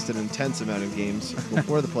had lost an intense amount of games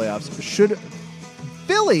before the playoffs. Should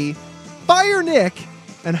Philly fire Nick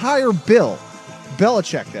and hire Bill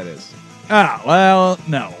Belichick, that is? Well,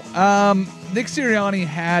 no. Nick Sirianni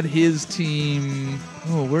had his team...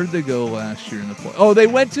 Oh, where did they go last year in the play? Oh, they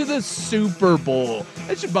went to the Super Bowl.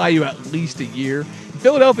 That should buy you at least a year. In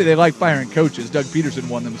Philadelphia, they like firing coaches. Doug Peterson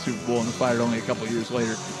won them a Super Bowl and was fired only a couple of years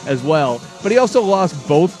later as well. But he also lost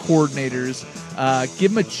both coordinators.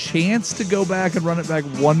 Give him a chance to go back and run it back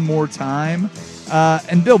one more time.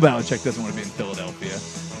 And Bill Belichick doesn't want to be in Philadelphia.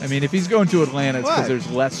 I mean, if he's going to Atlanta, it's because there's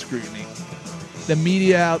less scrutiny. The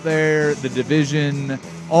media out there, the division,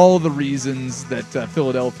 all the reasons that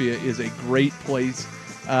Philadelphia is a great place,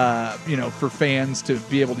 for fans to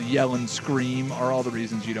be able to yell and scream are all the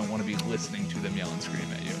reasons you don't want to be listening to them yell and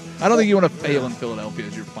scream at you. I don't think you want to fail in Philadelphia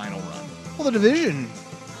as your final run. Well, the division,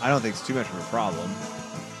 I don't think it's too much of a problem.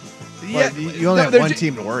 Yeah, you only have one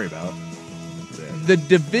team to worry about. The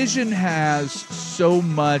division has so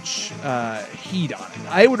much heat on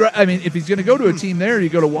it. I mean, if he's going to go to a team there, you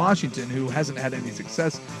go to Washington, who hasn't had any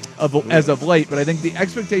success as of late. But I think the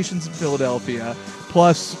expectations in Philadelphia,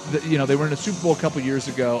 plus they were in a Super Bowl a couple years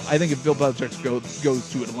ago. I think if Bill Belichick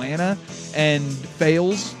goes to Atlanta and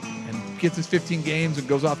fails and gets his 15 games and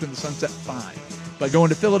goes off in the sunset, fine. But going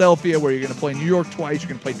to Philadelphia, where you're going to play New York twice, you're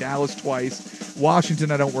going to play Dallas twice.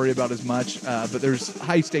 Washington, I don't worry about as much, but there's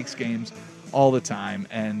high stakes games all the time,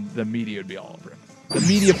 and the media would be all over him. The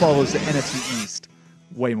media follows the NFC East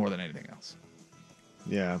way more than anything else.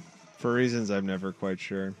 Yeah, for reasons I'm never quite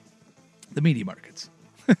sure. The media markets.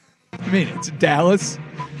 I mean, it's Dallas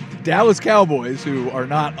Cowboys, who are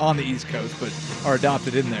not on the East Coast but are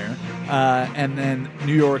adopted in there, and then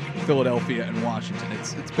New York, Philadelphia, and Washington.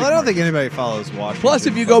 It's well, I don't think anybody follows Washington. Plus,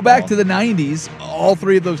 if you go back to the 90s, all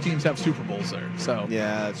 3 of those teams have Super Bowls there. So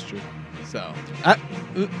yeah, that's true. So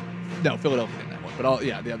no, Philadelphia didn't have one, but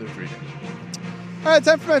the other 3 did. All right,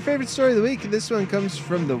 time for my favorite story of the week. This one comes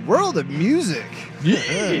from the world of music.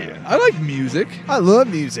 Yeah, I like music. I love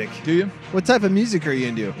music. Do you? What type of music are you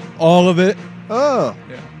into? All of it. Oh.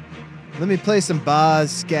 Yeah. Let me play some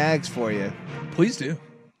Boz Skaggs for you. Please do.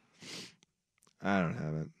 I don't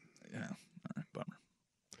have it. Yeah. All right, bummer.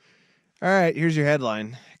 All right, here's your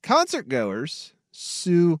headline. Concert goers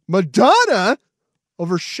sue Madonna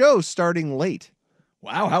over show starting late.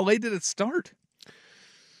 Wow, how late did it start?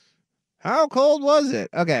 How cold was it?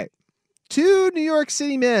 Okay. 2 New York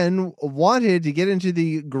City men wanted to get into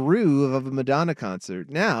the groove of a Madonna concert.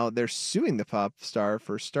 Now they're suing the pop star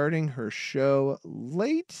for starting her show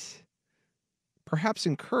late, perhaps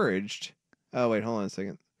encouraged. Oh, wait, hold on a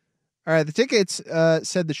second. All right, the tickets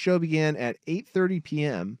said the show began at 8:30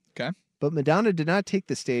 p.m. Okay. But Madonna did not take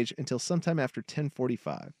the stage until sometime after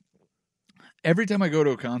 10:45. Every time I go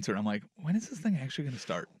to a concert, I'm like, when is this thing actually going to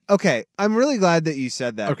start? Okay, I'm really glad that you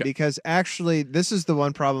said that because actually this is the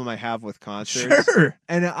one problem I have with concerts. Sure.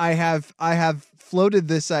 And I have floated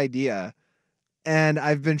this idea and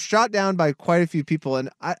I've been shot down by quite a few people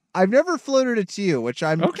and I've never floated it to you, which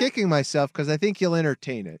I'm kicking myself because I think you'll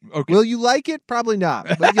entertain it. Okay. Will you like it? Probably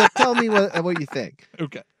not, but you'll tell me what you think.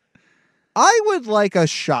 Okay. I would like a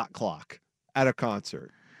shot clock at a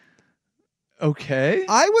concert. Okay.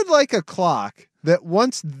 I would like a clock that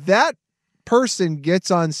once that person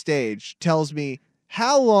gets on stage tells me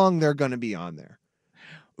how long they're going to be on there.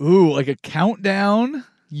 Ooh, like a countdown?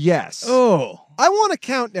 Yes. Oh. I want a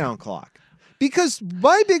countdown clock because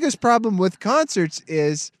my biggest problem with concerts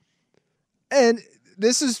is, and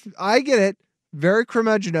this is, I get it, very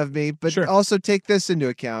curmudgeon of me, but also take this into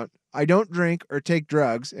account. I don't drink or take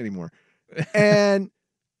drugs anymore. And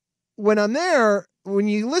when I'm there, when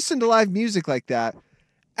you listen to live music like that,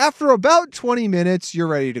 after about 20 minutes, you're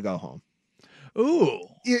ready to go home. Ooh.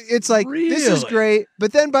 It's like, this is great.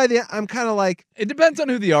 But then by the end, I'm kind of like... It depends on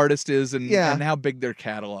who the artist is and how big their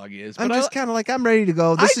catalog is. I'm just kind of like, I'm ready to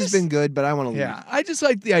go. This has been good, but I want to leave. Yeah, I just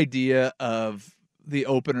like the idea of the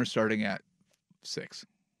opener starting at 6.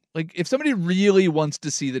 Like, if somebody really wants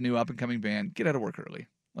to see the new up-and-coming band, get out of work early.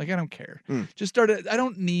 Like, I don't care. Just start it. I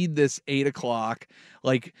don't need this 8 o'clock.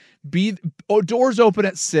 Like, doors open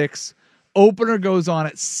at 6. Opener goes on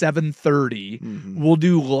at 7:30. Mm-hmm. We'll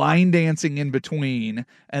do line dancing in between,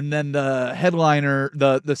 and then the headliner,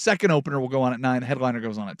 the second opener will go on at 9. The headliner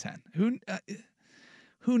goes on at 10.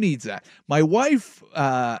 Who needs that? My wife,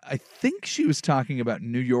 I think she was talking about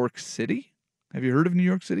New York City. Have you heard of New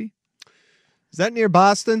York City? Is that near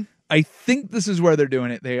Boston? I think this is where they're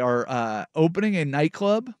doing it. They are opening a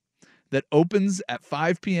nightclub that opens at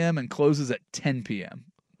 5 p.m. and closes at 10 p.m.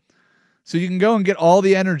 So you can go and get all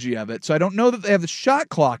the energy of it. So I don't know that they have the shot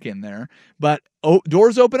clock in there, but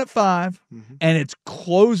doors open at 5 and it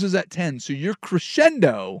closes at 10. So your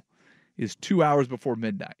crescendo is 2 hours before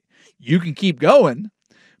midnight. You can keep going,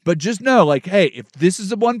 but just know, like, hey, if this is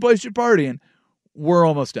the one place you're partying, we're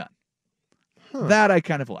almost done. That I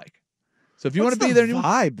kind of like. So if you want to be there,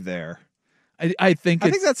 vibe there. I think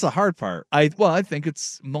that's the hard part. I think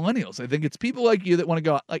it's millennials. I think it's people like you that want to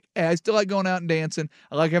go out. Like, hey, I still like going out and dancing.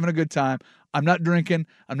 I like having a good time. I'm not drinking.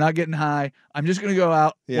 I'm not getting high. I'm just going to go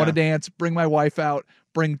out, want to dance, bring my wife out,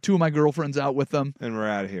 bring 2 of my girlfriends out with them. And we're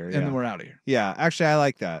out of here. And then we're out of here. Yeah, actually, I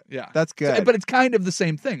like that. Yeah. That's good. So, but it's kind of the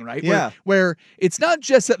same thing, right? Yeah. Where it's not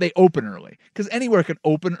just that they open early, because anywhere can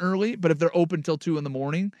open early, but if they're open till 2 in the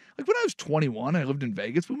morning, like when I was 21, I lived in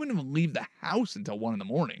Vegas, we wouldn't even leave the house until 1 in the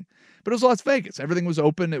morning. But it was Las Vegas. Everything was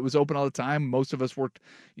open. It was open all the time. Most of us worked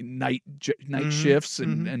night shifts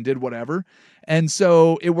and did whatever. And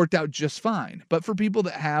so it worked out just fine. But for people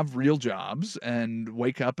that have real jobs and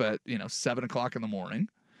wake up at 7 o'clock in the morning,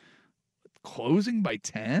 closing by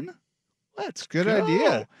 10? Let's good go.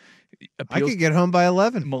 Idea. I could get home by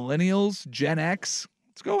 11. Millennials, Gen X,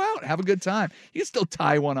 let's go out, have a good time. You can still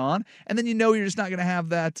tie one on, and then you're just not going to have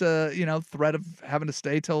that threat of having to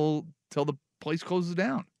stay till the place closes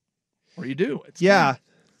down. Or you do.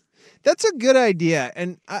 That's a good idea.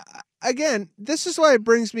 And again, this is why it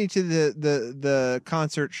brings me to the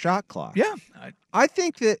concert shot clock. Yeah. I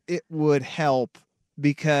think that it would help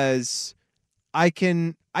because I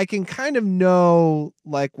can kind of know,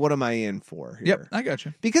 like, what am I in for here? Yep, I got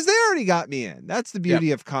you. Because they already got me in. That's the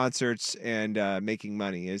beauty of concerts and making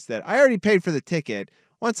money, is that I already paid for the ticket.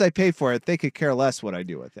 Once I pay for it, they could care less what I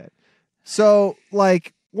do with it. So,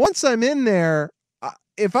 like, once I'm in there,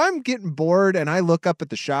 if I'm getting bored and I look up at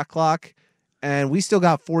the shot clock and we still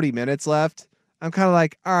got 40 minutes left, I'm kind of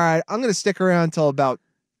like, all right, I'm going to stick around until about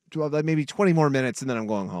maybe 20 more minutes and then I'm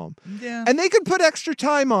going home. Yeah. And they could put extra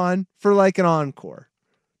time on for like an encore.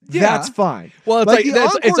 Yeah. That's fine. Well,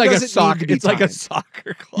 it's like a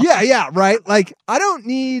soccer clock. Yeah, right. Like, I don't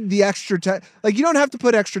need the extra time. Like, you don't have to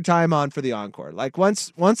put extra time on for the encore. Like,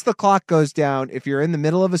 once the clock goes down, if you're in the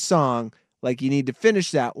middle of a song, like, you need to finish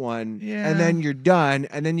that one, and then you're done,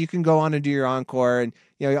 and then you can go on and do your encore. And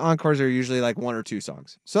your encores are usually like 1 or 2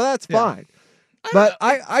 songs, so that's fine. But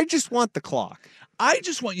I just want the clock. I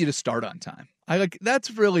just want you to start on time. That's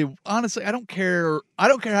really, honestly, I don't care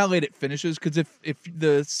how late it finishes, because if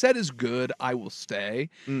the set is good, I will stay.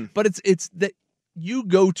 But it's that you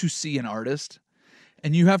go to see an artist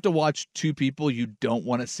and you have to watch two people you don't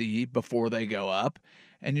want to see before they go up.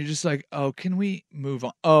 And you're just like, oh, can we move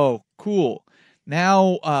on? Oh, cool.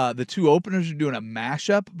 Now the two openers are doing a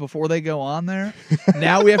mashup before they go on there.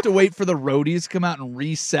 Now we have to wait for the roadies to come out and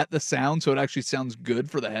reset the sound so it actually sounds good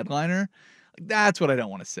for the headliner. Like, that's what I don't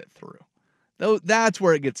want to sit through. That's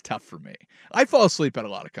where it gets tough for me. I fall asleep at a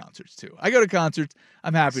lot of concerts, too. I go to concerts.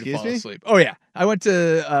 I'm happy to fall asleep. Oh, yeah. I went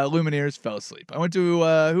to Lumineers, fell asleep. I went to,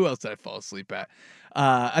 who else did I fall asleep at?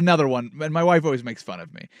 Another one. And my wife always makes fun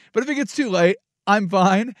of me. But if it gets too late, I'm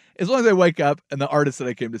fine as long as I wake up and the artist that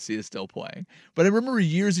I came to see is still playing. But I remember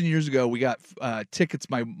years and years ago, we got tickets.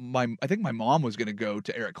 I think my mom was going to go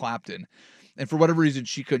to Eric Clapton. And for whatever reason,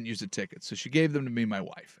 she couldn't use the tickets. So she gave them to me and my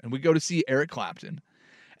wife. And we go to see Eric Clapton.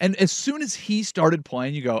 And as soon as he started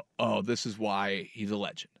playing, you go, oh, this is why he's a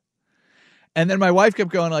legend. And then my wife kept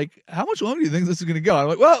going like, how much longer do you think this is going to go? I'm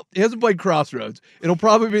like, well, he hasn't played Crossroads. It'll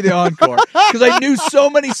probably be the encore. Because I knew so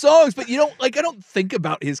many songs, but I don't think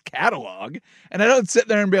about his catalog. And I don't sit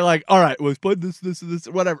there and be like, all right, well, he's played this,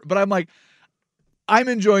 whatever. But I'm like, I'm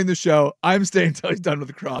enjoying the show. I'm staying until he's done with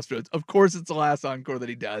the Crossroads. Of course, it's the last encore that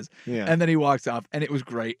he does. Yeah. And then he walks off, and it was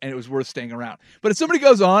great, and it was worth staying around. But if somebody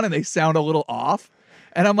goes on and they sound a little off,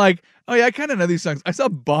 and I'm like, oh, yeah, I kind of know these songs. I saw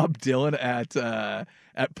Bob Dylan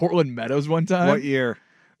at Portland Meadows one time. What year?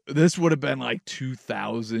 This would have been like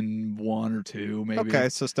 2001 or 2, maybe. Okay,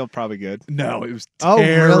 so still probably good. No, it was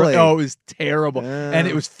terrible. Really? Oh, it was terrible. And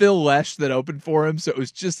it was Phil Lesh that opened for him, so it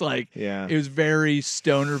was just like, it was very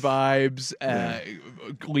stoner vibes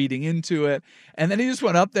leading into it. And then he just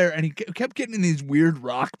went up there and he kept getting in these weird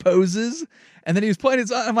rock poses. And then he was playing his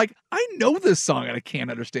song. I'm like, I know this song and I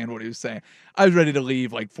can't understand what he was saying. I was ready to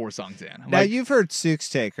leave like 4 songs in. Now, you've heard Sook's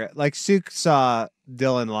take, right? Like, Sook saw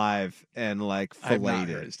Dylan live and like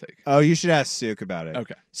filleted his take. Oh, you should ask Sook about it.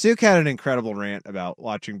 Okay. Sook had an incredible rant about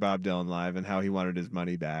watching Bob Dylan live and how he wanted his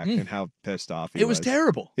money back and how pissed off he was. It was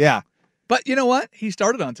terrible. Yeah. But you know what? He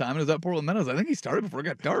started on time and it was at Portland Meadows. I think he started before it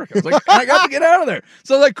got dark. I was like, I got to get out of there.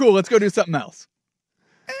 So I was like, cool, let's go do something else.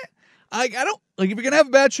 I don't like if you're gonna have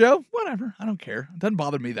a bad show, whatever. I don't care. It doesn't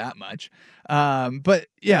bother me that much. But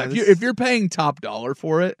yeah, if you're paying top dollar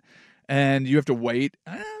for it and you have to wait,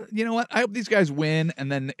 you know what? I hope these guys win,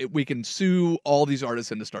 and then we can sue all these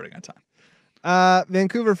artists into starting on time.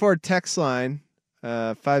 Vancouver Ford text line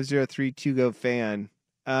 5032 fan.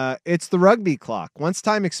 It's the rugby clock. Once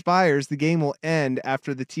time expires, the game will end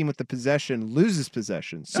after the team with the possession loses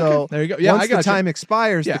possession. So there you go. Yeah, once the time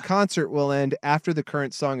expires, the concert will end after the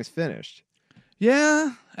current song is finished.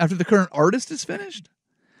 Yeah, after the current artist is finished.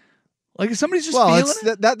 Like if somebody's just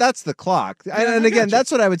feeling it? That's the clock. Yeah, and again,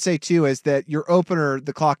 that's what I would say too, is that your opener,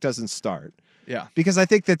 the clock doesn't start. Yeah. Because I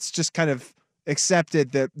think that's just kind of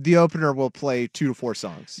accepted that the opener will play 2 to 4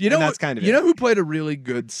 songs. You know, that's kind of know who played a really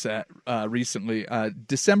good set recently?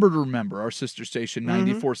 December to Remember, our sister station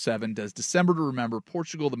 94.7 does December to Remember.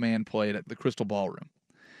 Portugal the Man played at the Crystal Ballroom.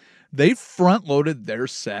 They front loaded their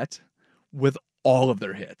set with all of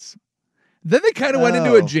their hits. Then they kind of went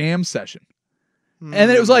into a jam session. And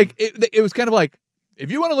then it was like it was kind of like,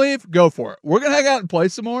 if you want to leave, go for it. We're gonna hang out and play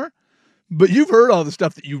some more. But you've heard all the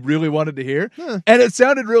stuff that you really wanted to hear, and it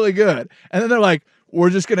sounded really good. And then they're like, we're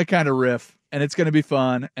just going to kind of riff, and it's going to be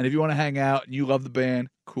fun. And if you want to hang out and you love the band,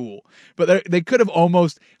 cool. But they could have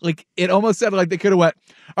almost, like, it almost sounded like they could have went,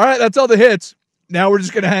 all right, that's all the hits. Now we're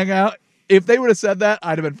just going to hang out. If they would have said that,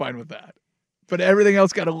 I'd have been fine with that. But everything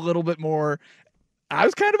else got a little bit more, I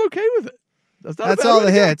was kind of okay with it. That's all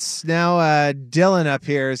the hits. Now Dylan up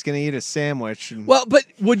here is going to eat a sandwich. Well, but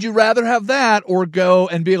would you rather have that or go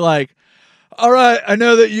and be like, all right, I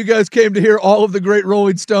know that you guys came to hear all of the great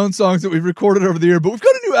Rolling Stone songs that we've recorded over the year, but we've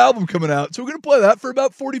got a new album coming out, so we're going to play that for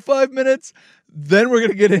about 45 minutes. Then we're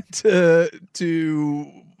going to get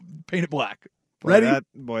into Paint It Black. Ready?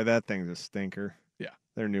 That thing's a stinker. Yeah.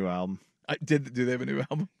 Their new album. Do they have a new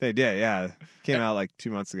album? They did, yeah. Came out like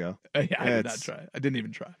 2 months ago. I did not try. I didn't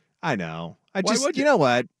even try. I know. You know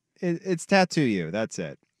what? It's Tattoo You. That's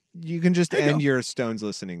it. You can just end your Stones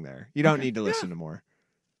listening there. You don't need to listen to more.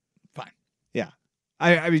 Fine. Yeah.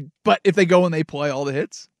 I mean, but if they go and they play all the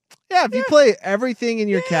hits? Yeah, if you play everything in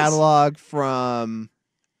your catalog from...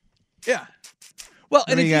 Yeah. Well,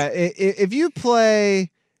 and if you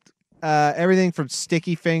play everything from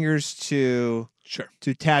Sticky Fingers to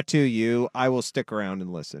Tattoo You, I will stick around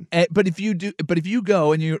and listen. But if you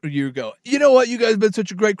go and you go, you know what, you guys have been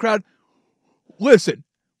such a great crowd. Listen,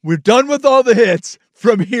 we're done with all the hits.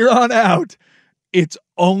 From here on out, it's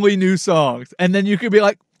only new songs. And then you could be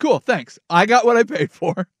like, cool, thanks. I got what I paid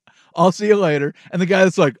for. I'll see you later. And the guy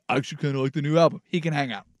that's like, I actually kind of like the new album. He can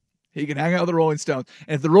hang out. He can hang out with the Rolling Stones.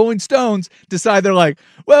 And if the Rolling Stones decide they're like,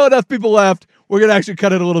 well, enough people left, we're going to actually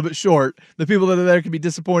cut it a little bit short. The people that are there can be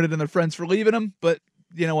disappointed in their friends for leaving them, but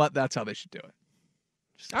you know what? That's how they should do it.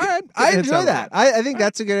 All right. I enjoy that. I think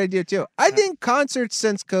that's a good idea, too. I think concerts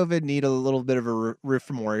since COVID need a little bit of a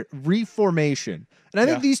reformation. And I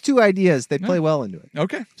think these two ideas, they play well into it.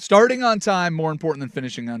 Okay. Starting on time, more important than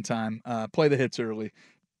finishing on time. Play the hits early.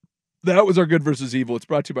 That was our Good versus Evil. It's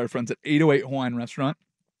brought to you by our friends at 808 Hawaiian Restaurant.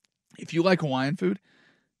 If you like Hawaiian food,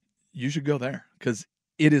 you should go there because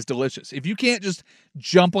it is delicious. If you can't just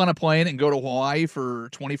jump on a plane and go to Hawaii for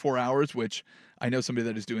 24 hours, which I know somebody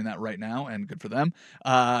that is doing that right now, and good for them.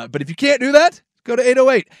 But if you can't do that, go to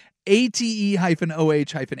 808.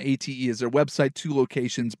 ATE-OH-ATE is their website. 2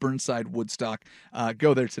 locations, Burnside, Woodstock.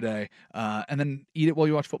 Go there today, and then eat it while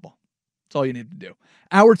you watch football. That's all you need to do.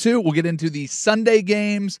 Hour 2, we'll get into the Sunday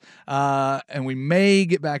games, and we may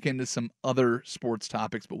get back into some other sports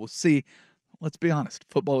topics, but we'll see. Let's be honest.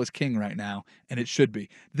 Football is king right now, and it should be.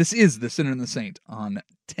 This is The Sinner and the Saint on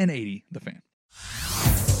 1080 The Fan.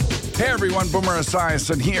 Hey everyone, Boomer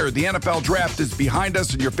Esiason here. The NFL Draft is behind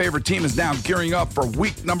us and your favorite team is now gearing up for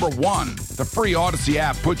week number 1. The free Odyssey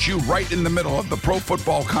app puts you right in the middle of the pro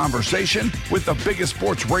football conversation with the biggest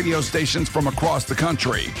sports radio stations from across the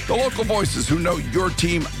country. The local voices who know your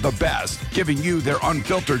team the best, giving you their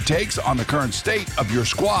unfiltered takes on the current state of your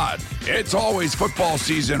squad. It's always football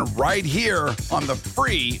season right here on the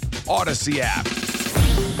free Odyssey app.